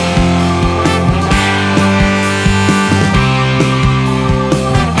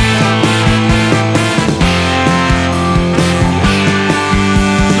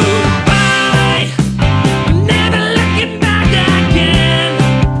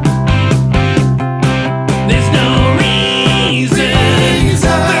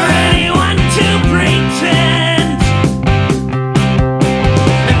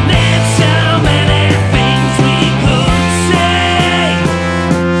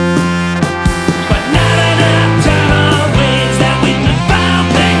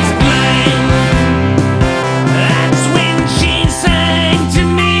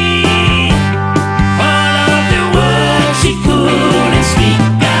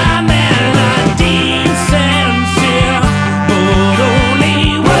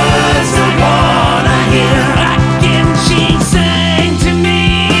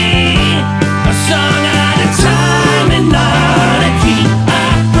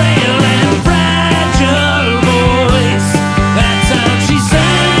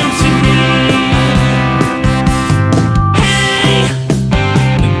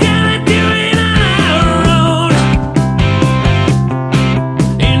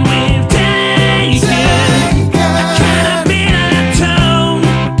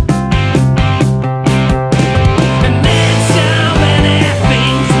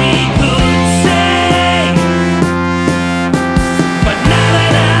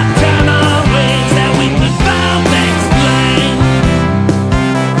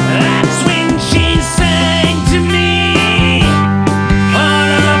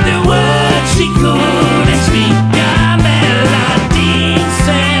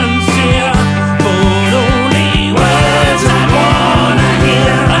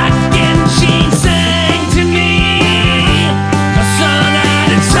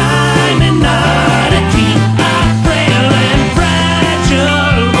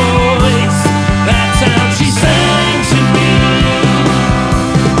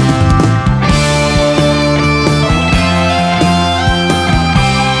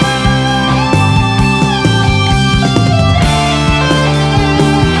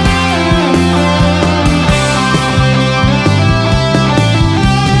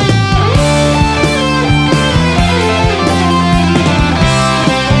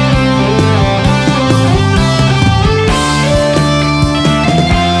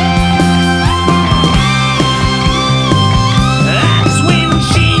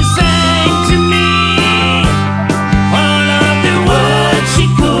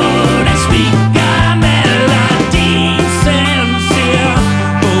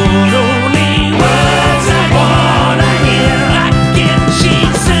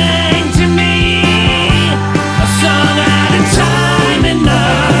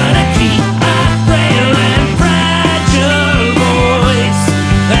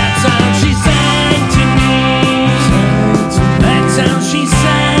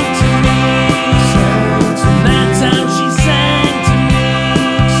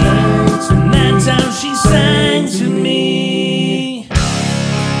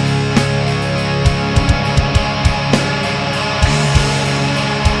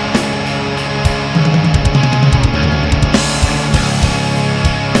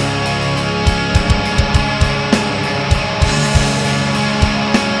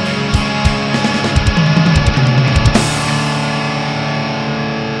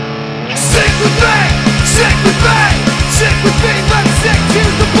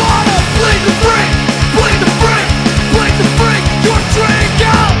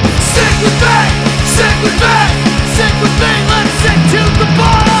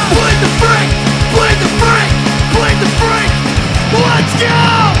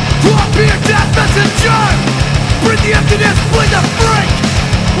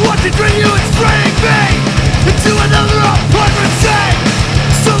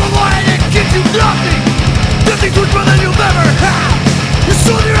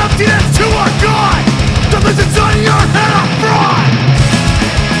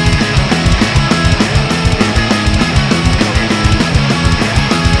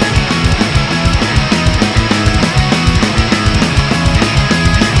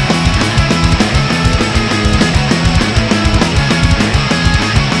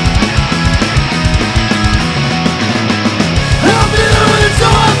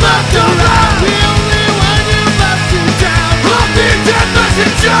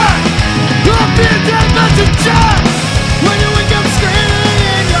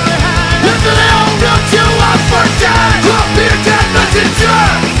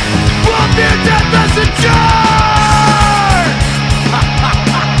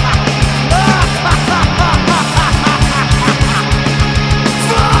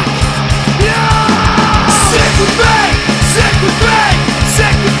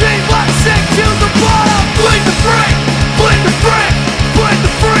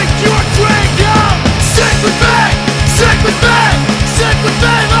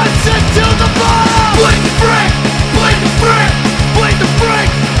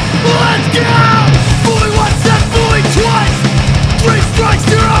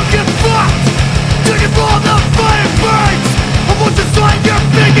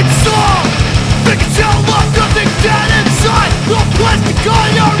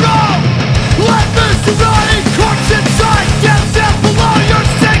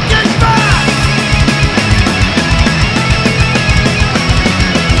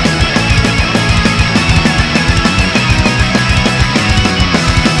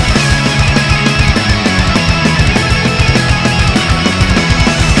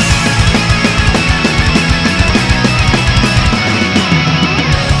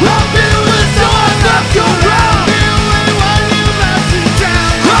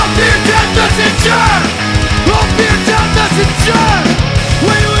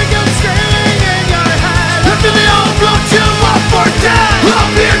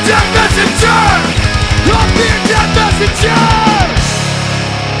 I'll be your death messenger. I'll be your death messenger.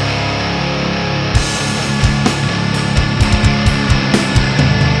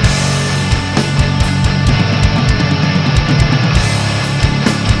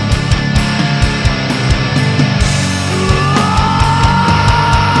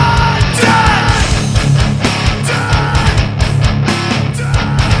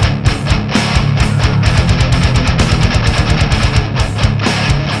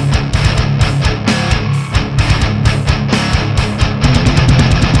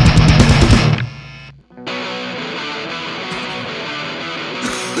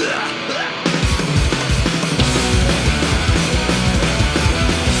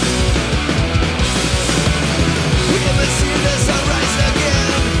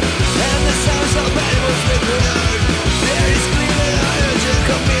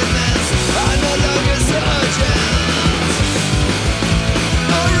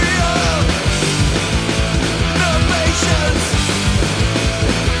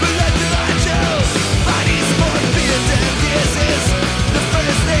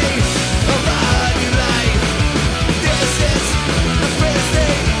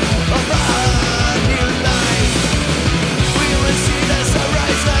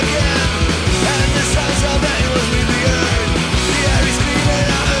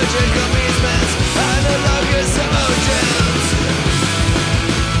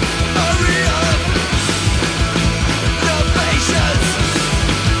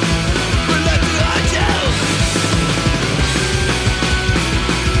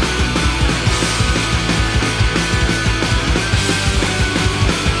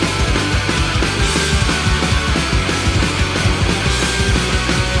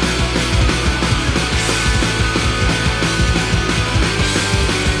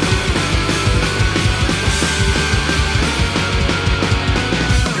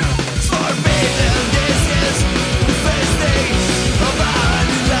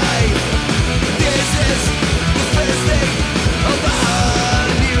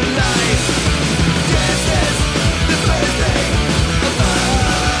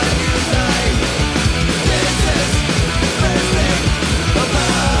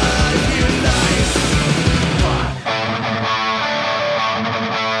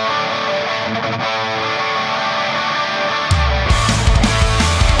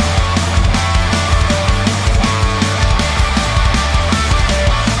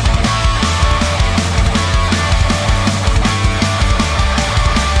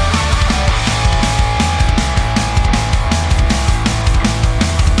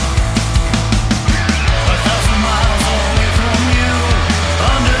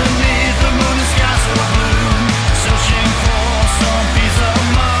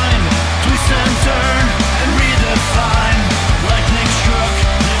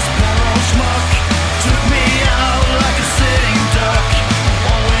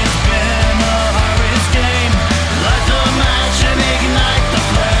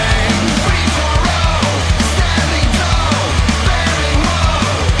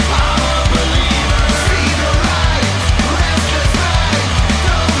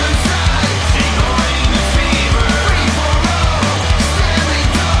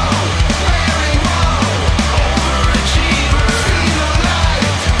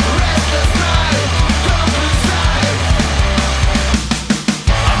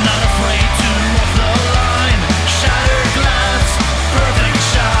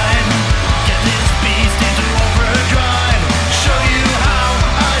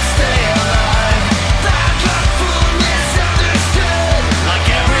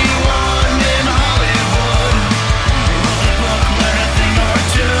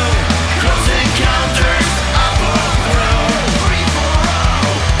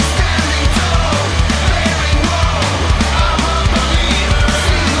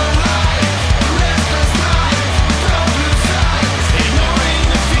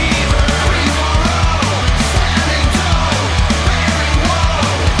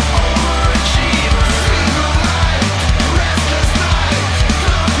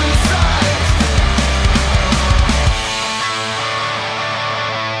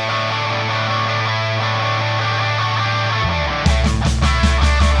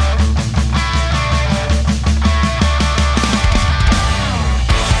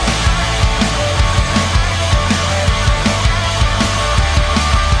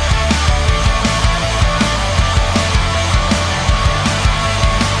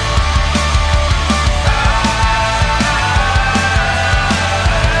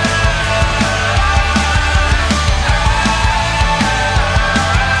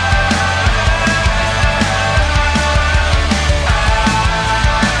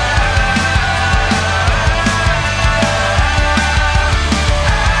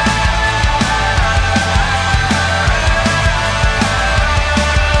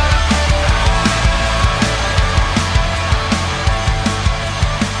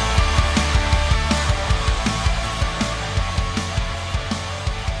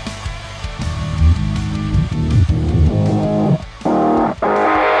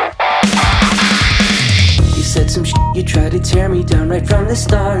 You tried to tear me down right from the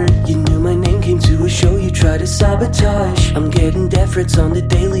start. You knew my name came to a show, you tried to sabotage. I'm getting deference on the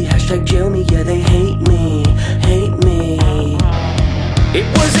daily, hashtag jail me, yeah they hate me, hate me. It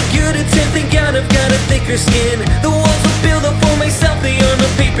was a good attempt, thank God I've got a thicker skin. The walls will build up for myself, they are no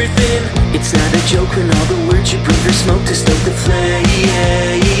paper thin. It's not a joke when all the words you breathe are smoke to stoke the flame.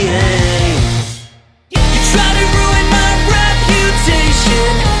 You try to ruin my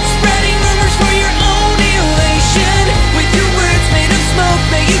reputation, spreading rumors for your own elation. With your words made of smoke,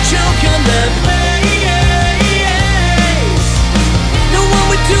 may you choke on the blaze. No one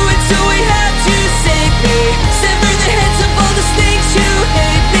would do it, so we had to save me. Sever the heads of all the snakes who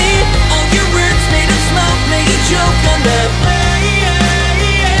hate me. All your words made of smoke, may you choke on the blaze.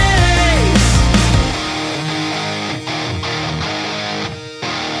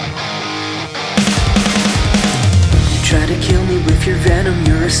 Try to kill me with your venom,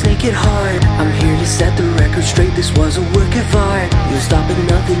 you're a snake at heart. I'm here to set the record straight, this was a work of art. You stop at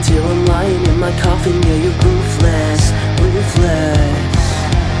nothing till I'm lying in my coffin, yeah you're ruthless, ruthless.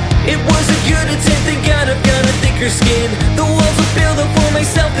 It was a good attempt, thank God I've got a thicker skin. The walls will build up for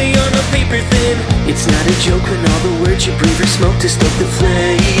myself, they are no paper thin. It's not a joke when all the words you breathe are smoke to stoke the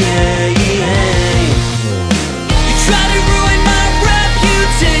flame. You try to ruin my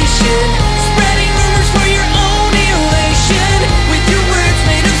reputation, spreading rumors for your own elation. With your words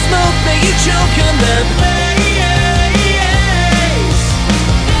made of smoke, may you choke on the blaze.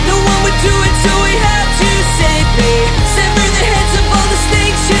 No one would do it, so we had to save me. Sever the heads of all the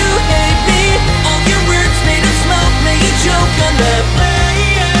snakes who hate me. All your words made of smoke, may you choke on the blaze.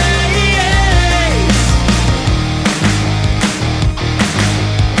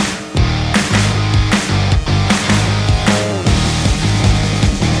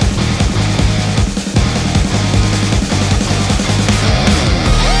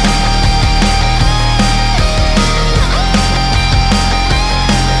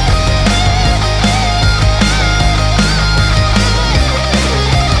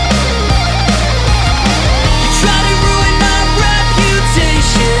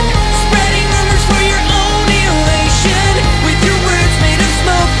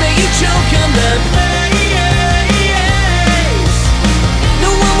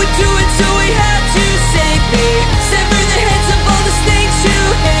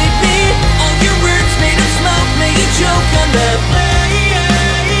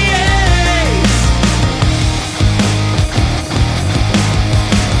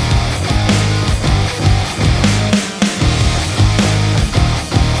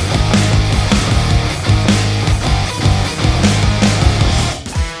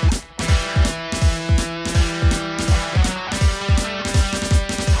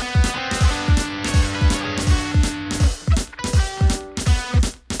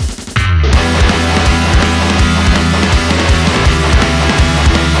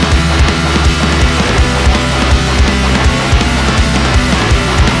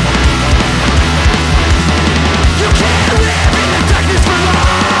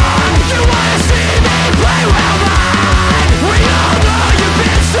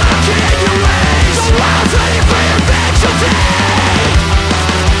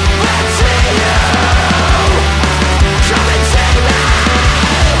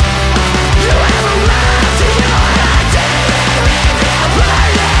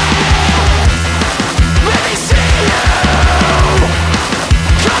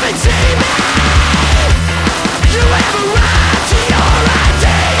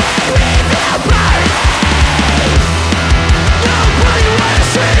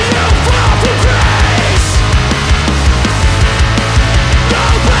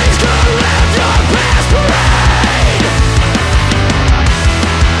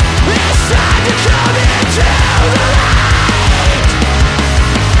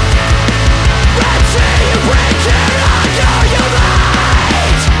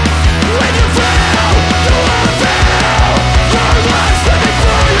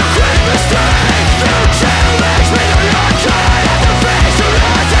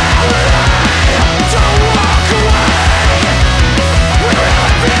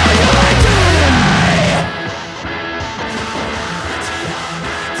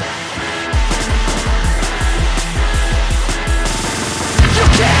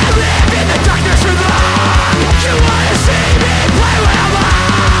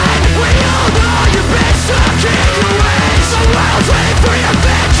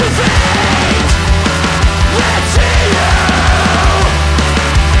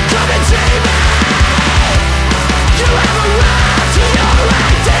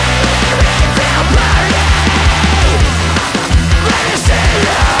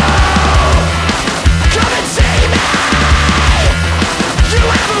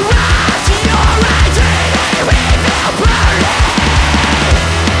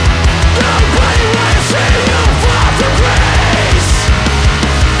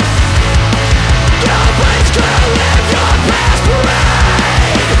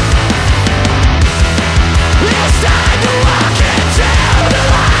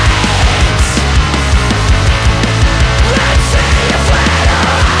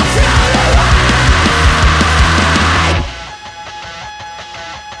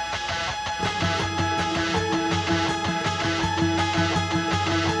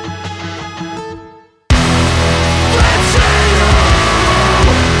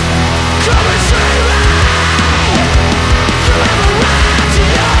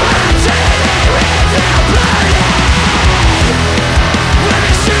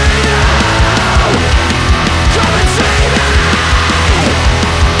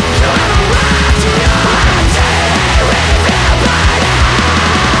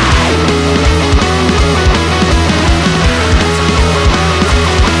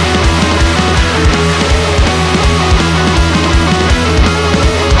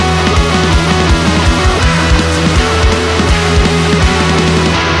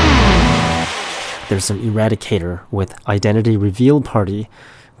 There's some Eradicator with Identity Reveal Party.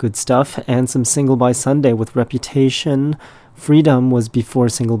 Good stuff. And some Single by Sunday with Reputation. Freedom was before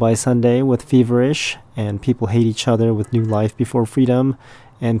Single by Sunday with Feverish. And People Hate Each Other with New Life before Freedom.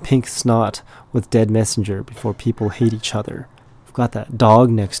 And Pink Snot with Dead Messenger before People Hate Each Other. We've got that dog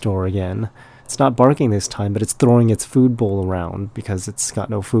next door again. It's not barking this time, but it's throwing its food bowl around because it's got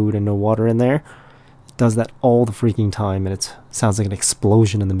no food and no water in there. It does that all the freaking time, and it sounds like an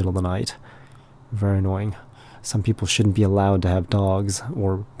explosion in the middle of the night. Very annoying. Some people shouldn't be allowed to have dogs,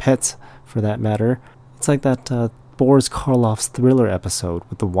 or pets for that matter. It's like that Boris Karloff's Thriller episode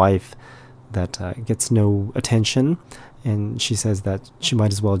with the wife that gets no attention, and she says that she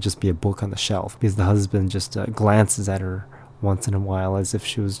might as well just be a book on the shelf because the husband just glances at her once in a while as if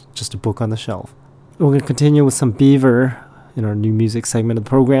she was just a book on the shelf. We're going to continue with some Beaver in our new music segment of the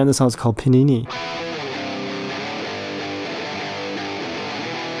program. This song's called Panini.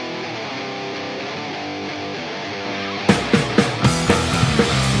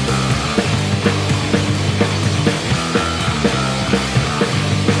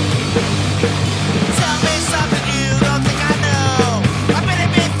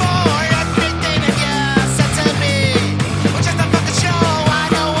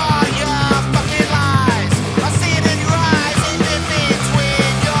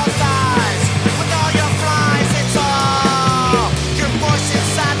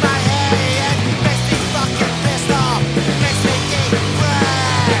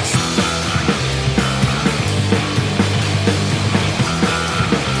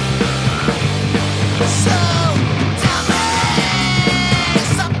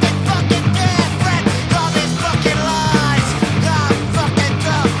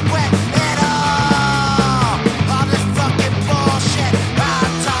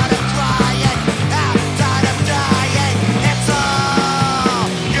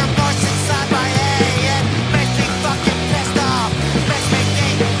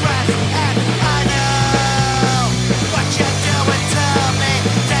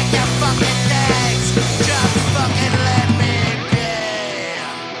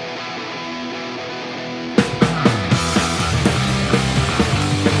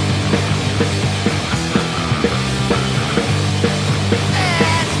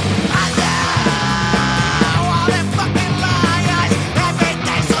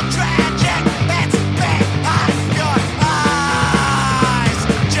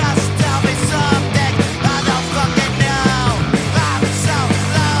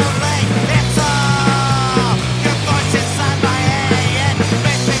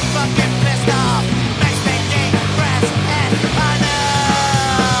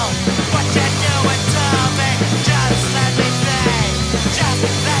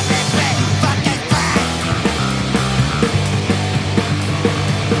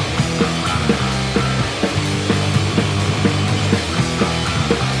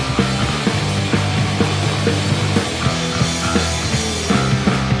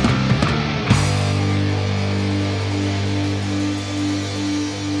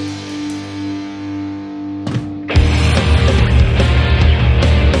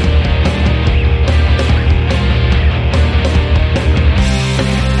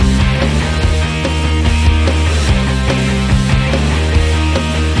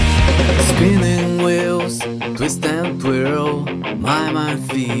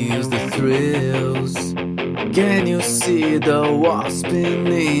 Can you see the wall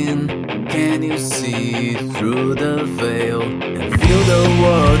spinning? Can you see through the veil and feel the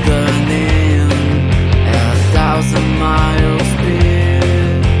world turning at 1,000 miles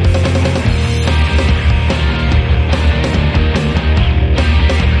speed?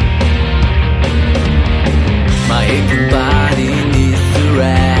 My aching body needs to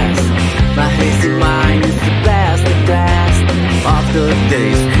rest. My hasty mind is the best of the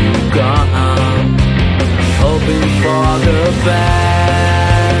days to come. Hoping for the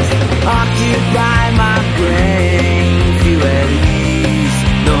best. Occupy my brain, feel at ease.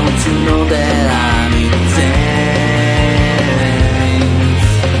 Don't you know that I'm intense?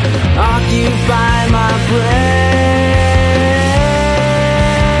 Occupy my brain.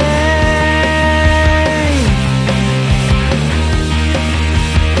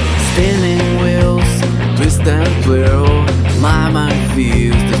 Spinning wheels, twist and twirl. My mind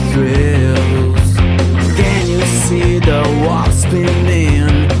feels the thrills. Can you see the wall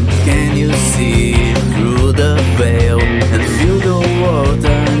spinning? Can you see through the veil and feel the world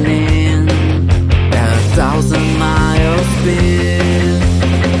turning at 1,000 miles speed?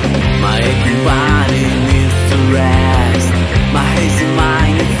 My aching body needs to rest. My hazy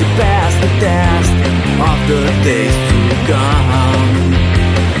mind is the best of the days to come.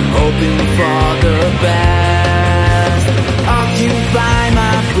 hoping for the best. Occupy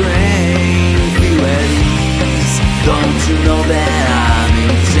my brain, feel at ease. Don't you know that I'm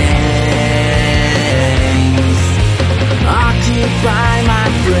in chains? Occupy my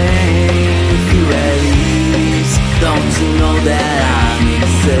brain, feel at ease. Don't you know that I'm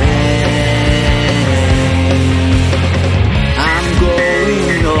insane? I'm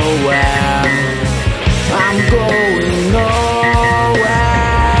going nowhere. I'm going nowhere.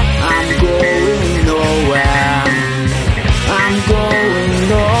 I'm going nowhere. I'm going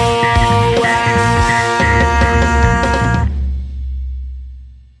nowhere.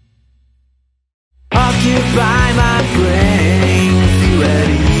 Occupy my brain, feel at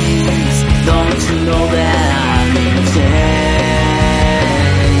ease. Don't you know that I'm in chains?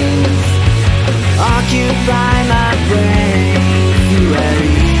 Occupy my brain, feel at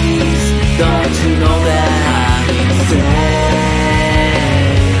ease. Don't you know that I'm insane?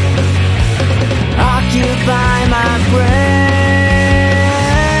 Occupy my brain.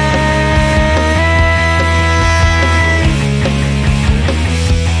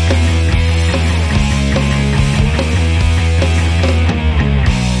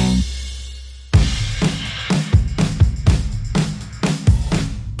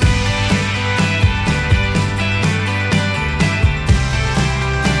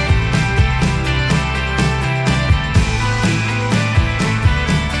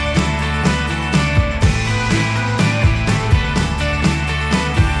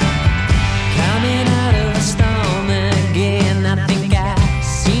 Coming out of the storm again, I think I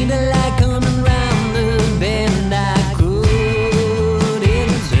see the light coming round the bend. I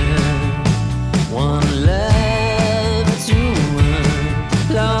couldn't turn one love to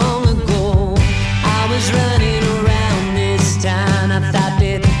one. Long ago, I was running around this town. I thought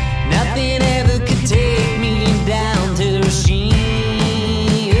that nothing ever could take me down till she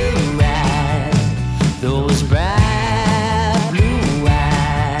arrived. Those bright blue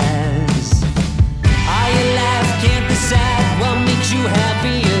eyes. All your life can't decide what makes you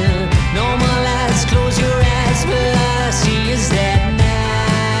happier. No more lies, close your eyes. But all I see is that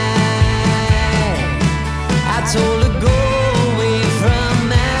night. I told her go away from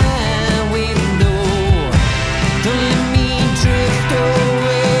my window. Don't let me drift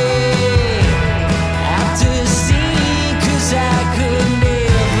away out to sea, 'cause I could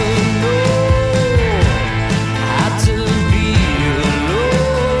never know how to be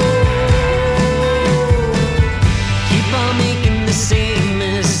alone. Keep on making the same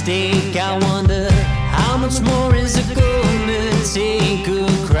mistake. I wonder how much more is it gonna take? A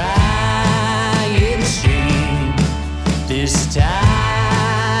crying shame, this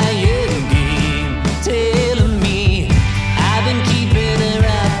tired game telling me I've been keeping her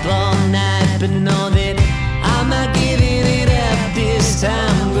up all night, but know that I'm not giving it up this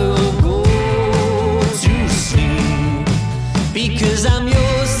time. We'll go to sleep because I'm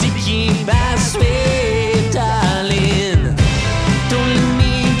yours to keep, I swear, darling. Don't let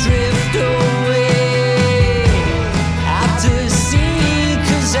me drift away out to sea,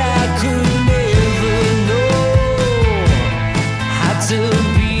 'cause I could never know how to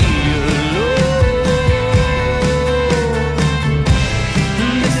be alone.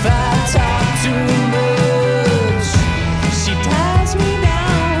 And if I talk too much, she ties me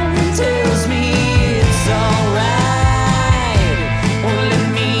down and tells me it's alright. Won't let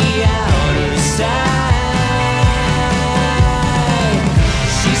me out of sight.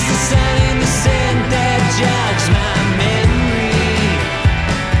 She's the sun in the sand that jogs my memory.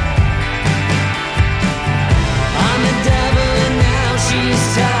 I'm the devil and now she's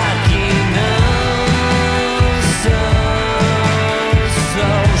talking so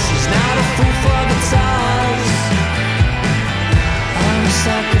she's not a fool for the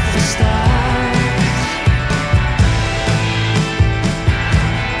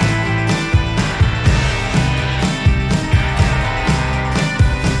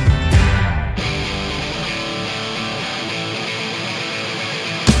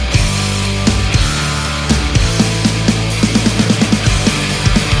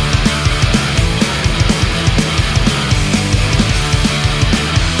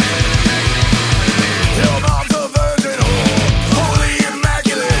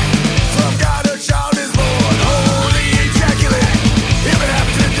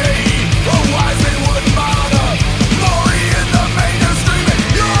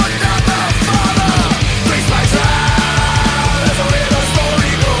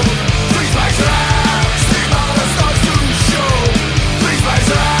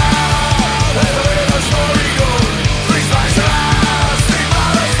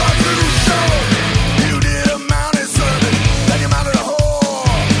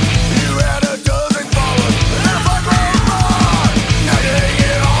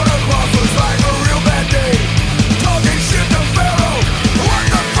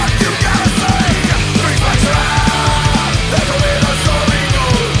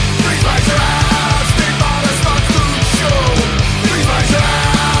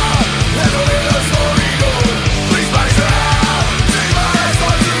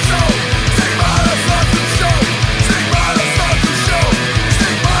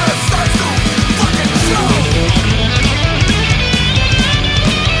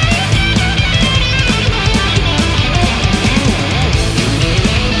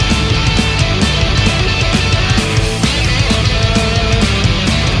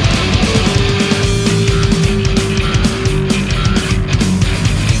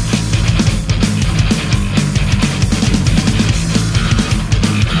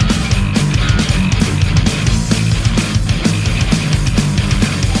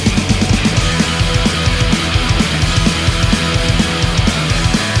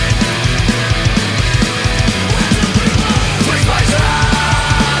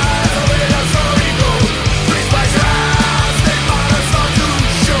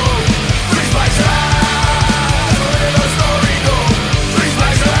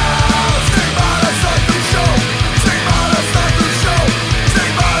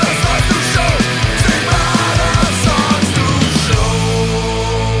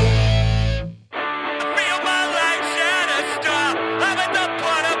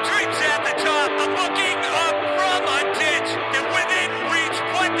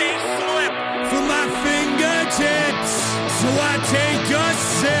So I take a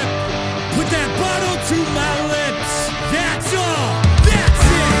sip, put that bottle to my lips. That's all, that's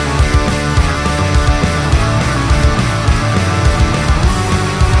it.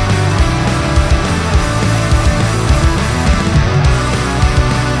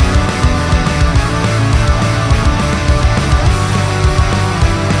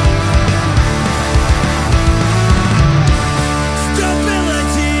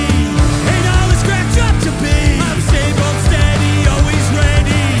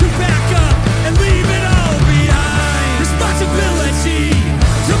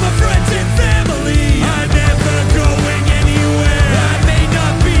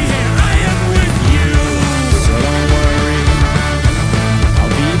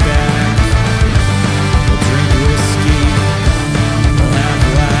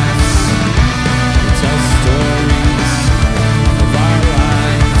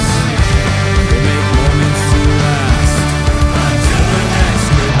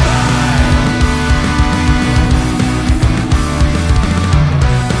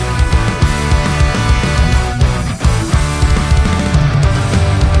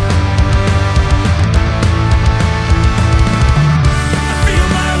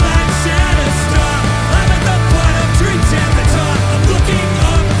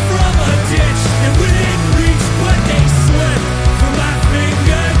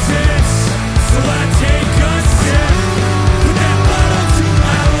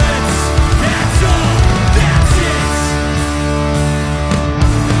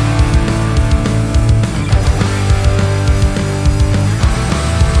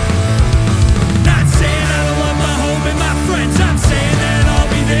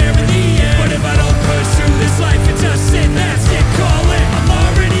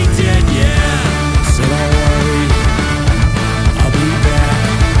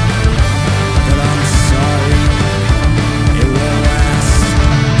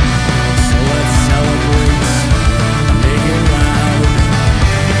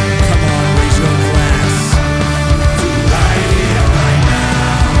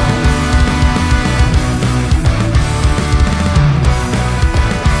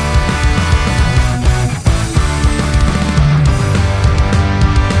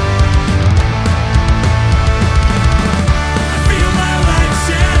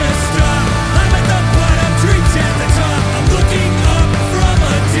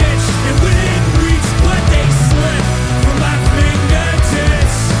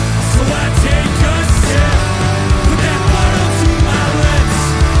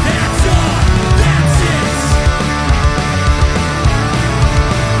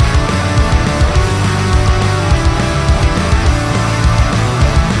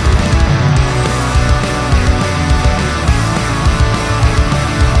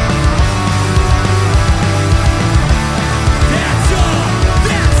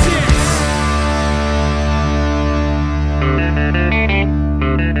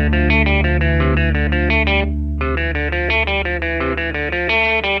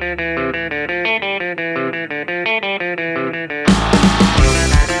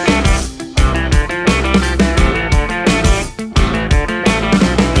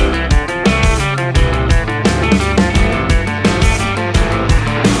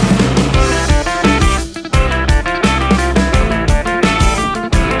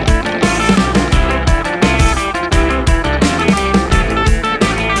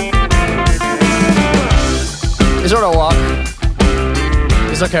 Is it alright I'll walk?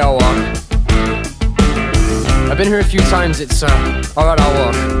 It's okay, I'll walk. I've been here a few times, it's alright, I'll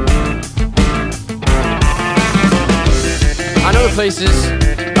walk. I know the places,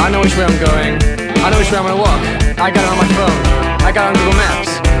 I know which way I'm going, I know which way I'm gonna walk. I got it on my phone, I got it on Google Maps.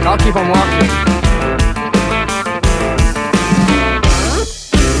 I'll keep on walking.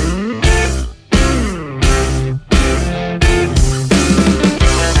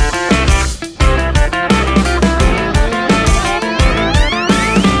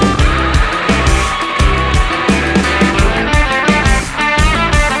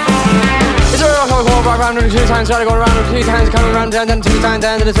 Around 2 times, gotta go around 2 times, come around down 2 times,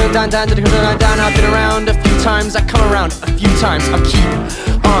 down to the 3rd time, down to the 4th time, down. I've been around a few times, I come around a few times, I'll keep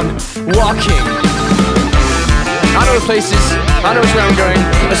on walking. I know the places, I know which way I'm going.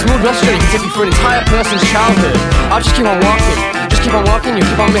 A smooth bus journey can take you through an entire person's childhood. I'll just keep on walking, just keep on walking, you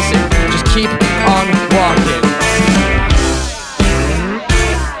keep on missing. Just keep on walking.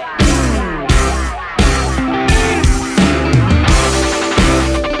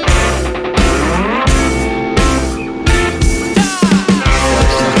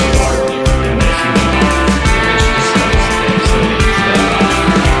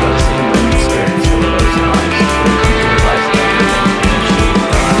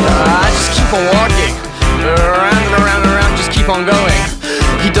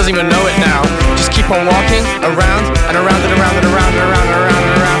 keep on walking around and around and around and around and around and around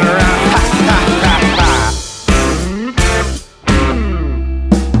and around and around. Ha ha ha ha.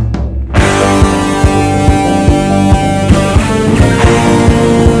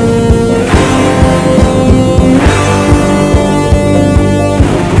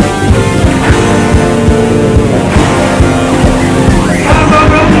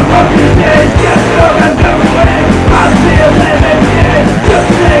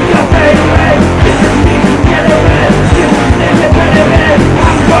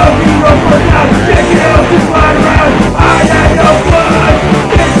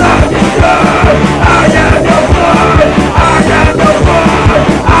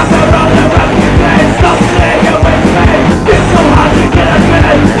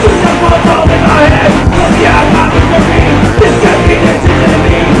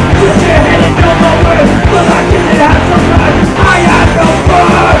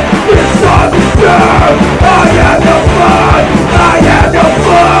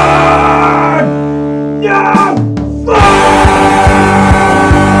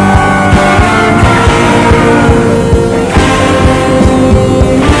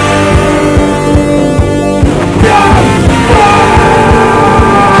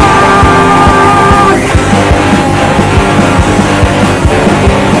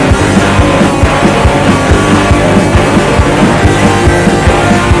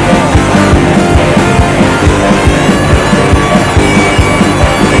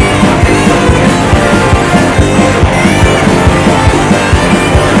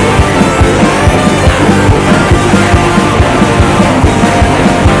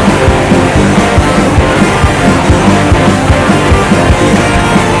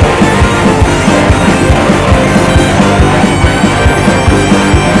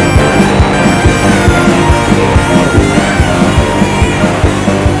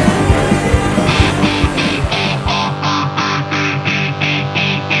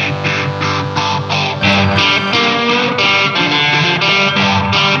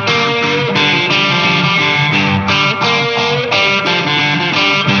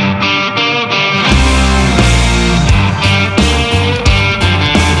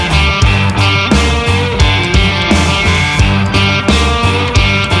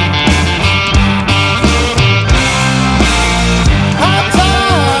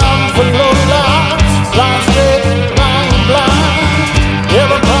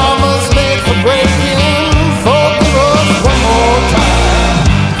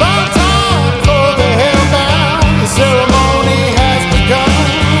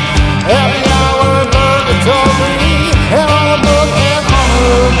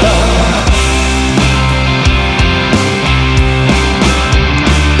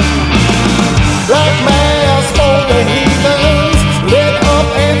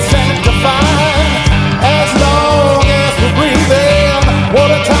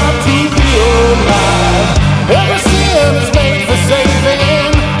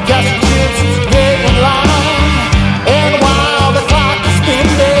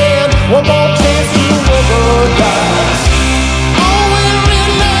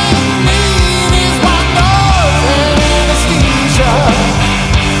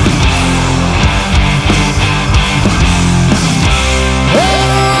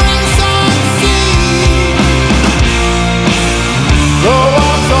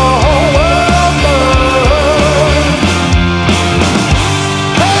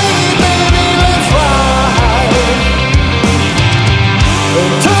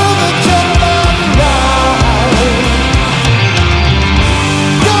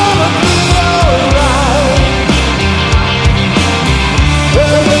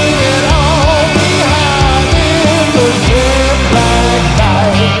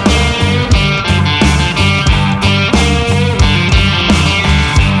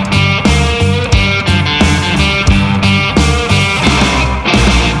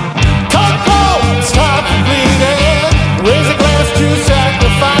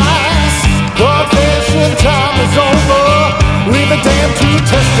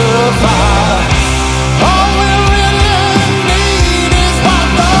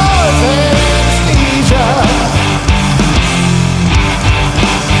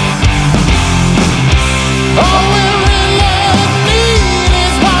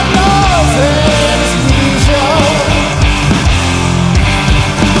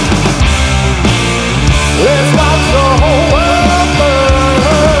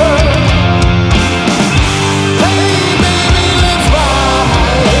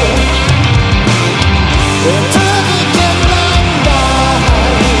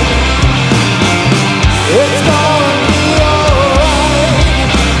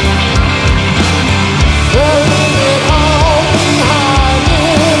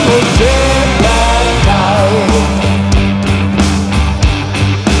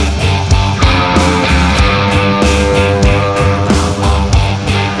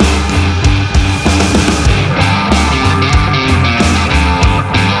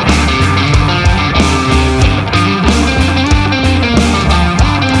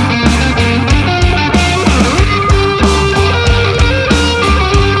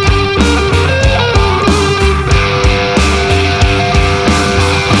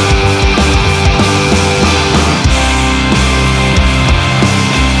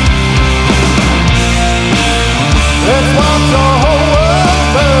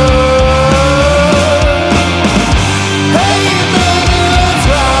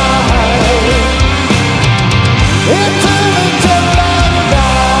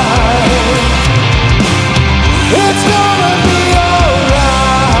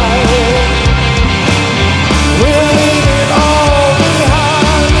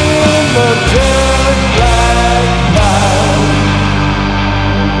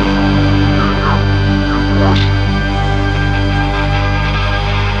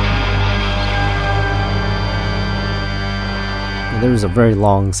 Here's a very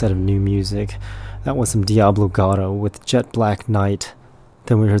long set of new music. That was some Diablo Gato with Jet Black Night.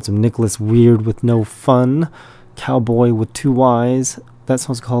 Then we heard some Nicholas Weird with No Fun, Cowboy with Two Y's. That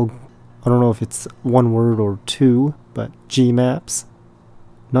song's called, I don't know if it's one word or two, but G-Maps.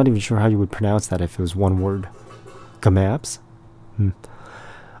 Not even sure how you would pronounce that if it was one word. G-Maps?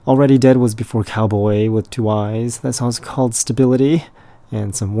 Already Dead was before Cowboy with Two Eyes. That song's called Stability.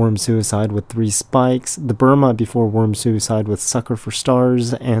 And some Worm Suicide with Three Spikes. The Burma before Worm Suicide with Sucker for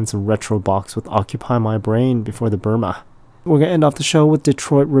Stars. And some Retro Box with Occupy My Brain before the Burma. We're going to end off the show with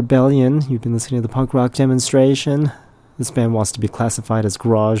Detroit Rebellion. You've been listening to the Punk Rock Demonstration. This band wants to be classified as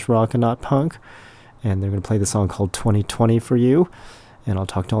garage rock and not punk. And they're going to play the song called 2020 for you. And I'll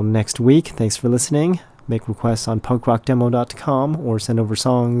talk to you all next week. Thanks for listening. Make requests on punkrockdemo.com or send over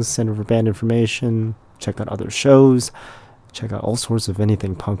songs, send over band information, check out other shows, check out all sorts of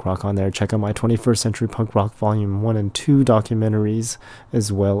anything punk rock on there. Check out my 21st Century Punk Rock Volume 1 and 2 documentaries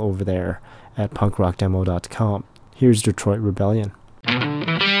as well over there at punkrockdemo.com. Here's Detroit Rebellion.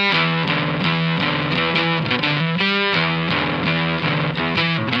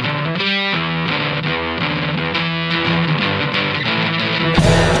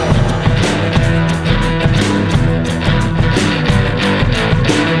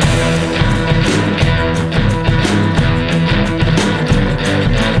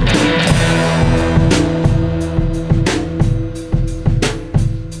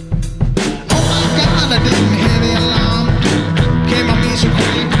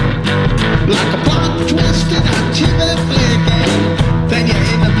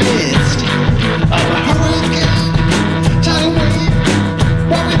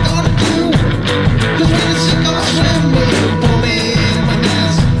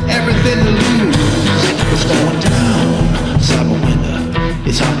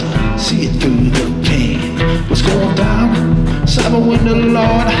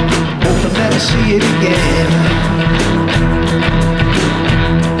 See it again.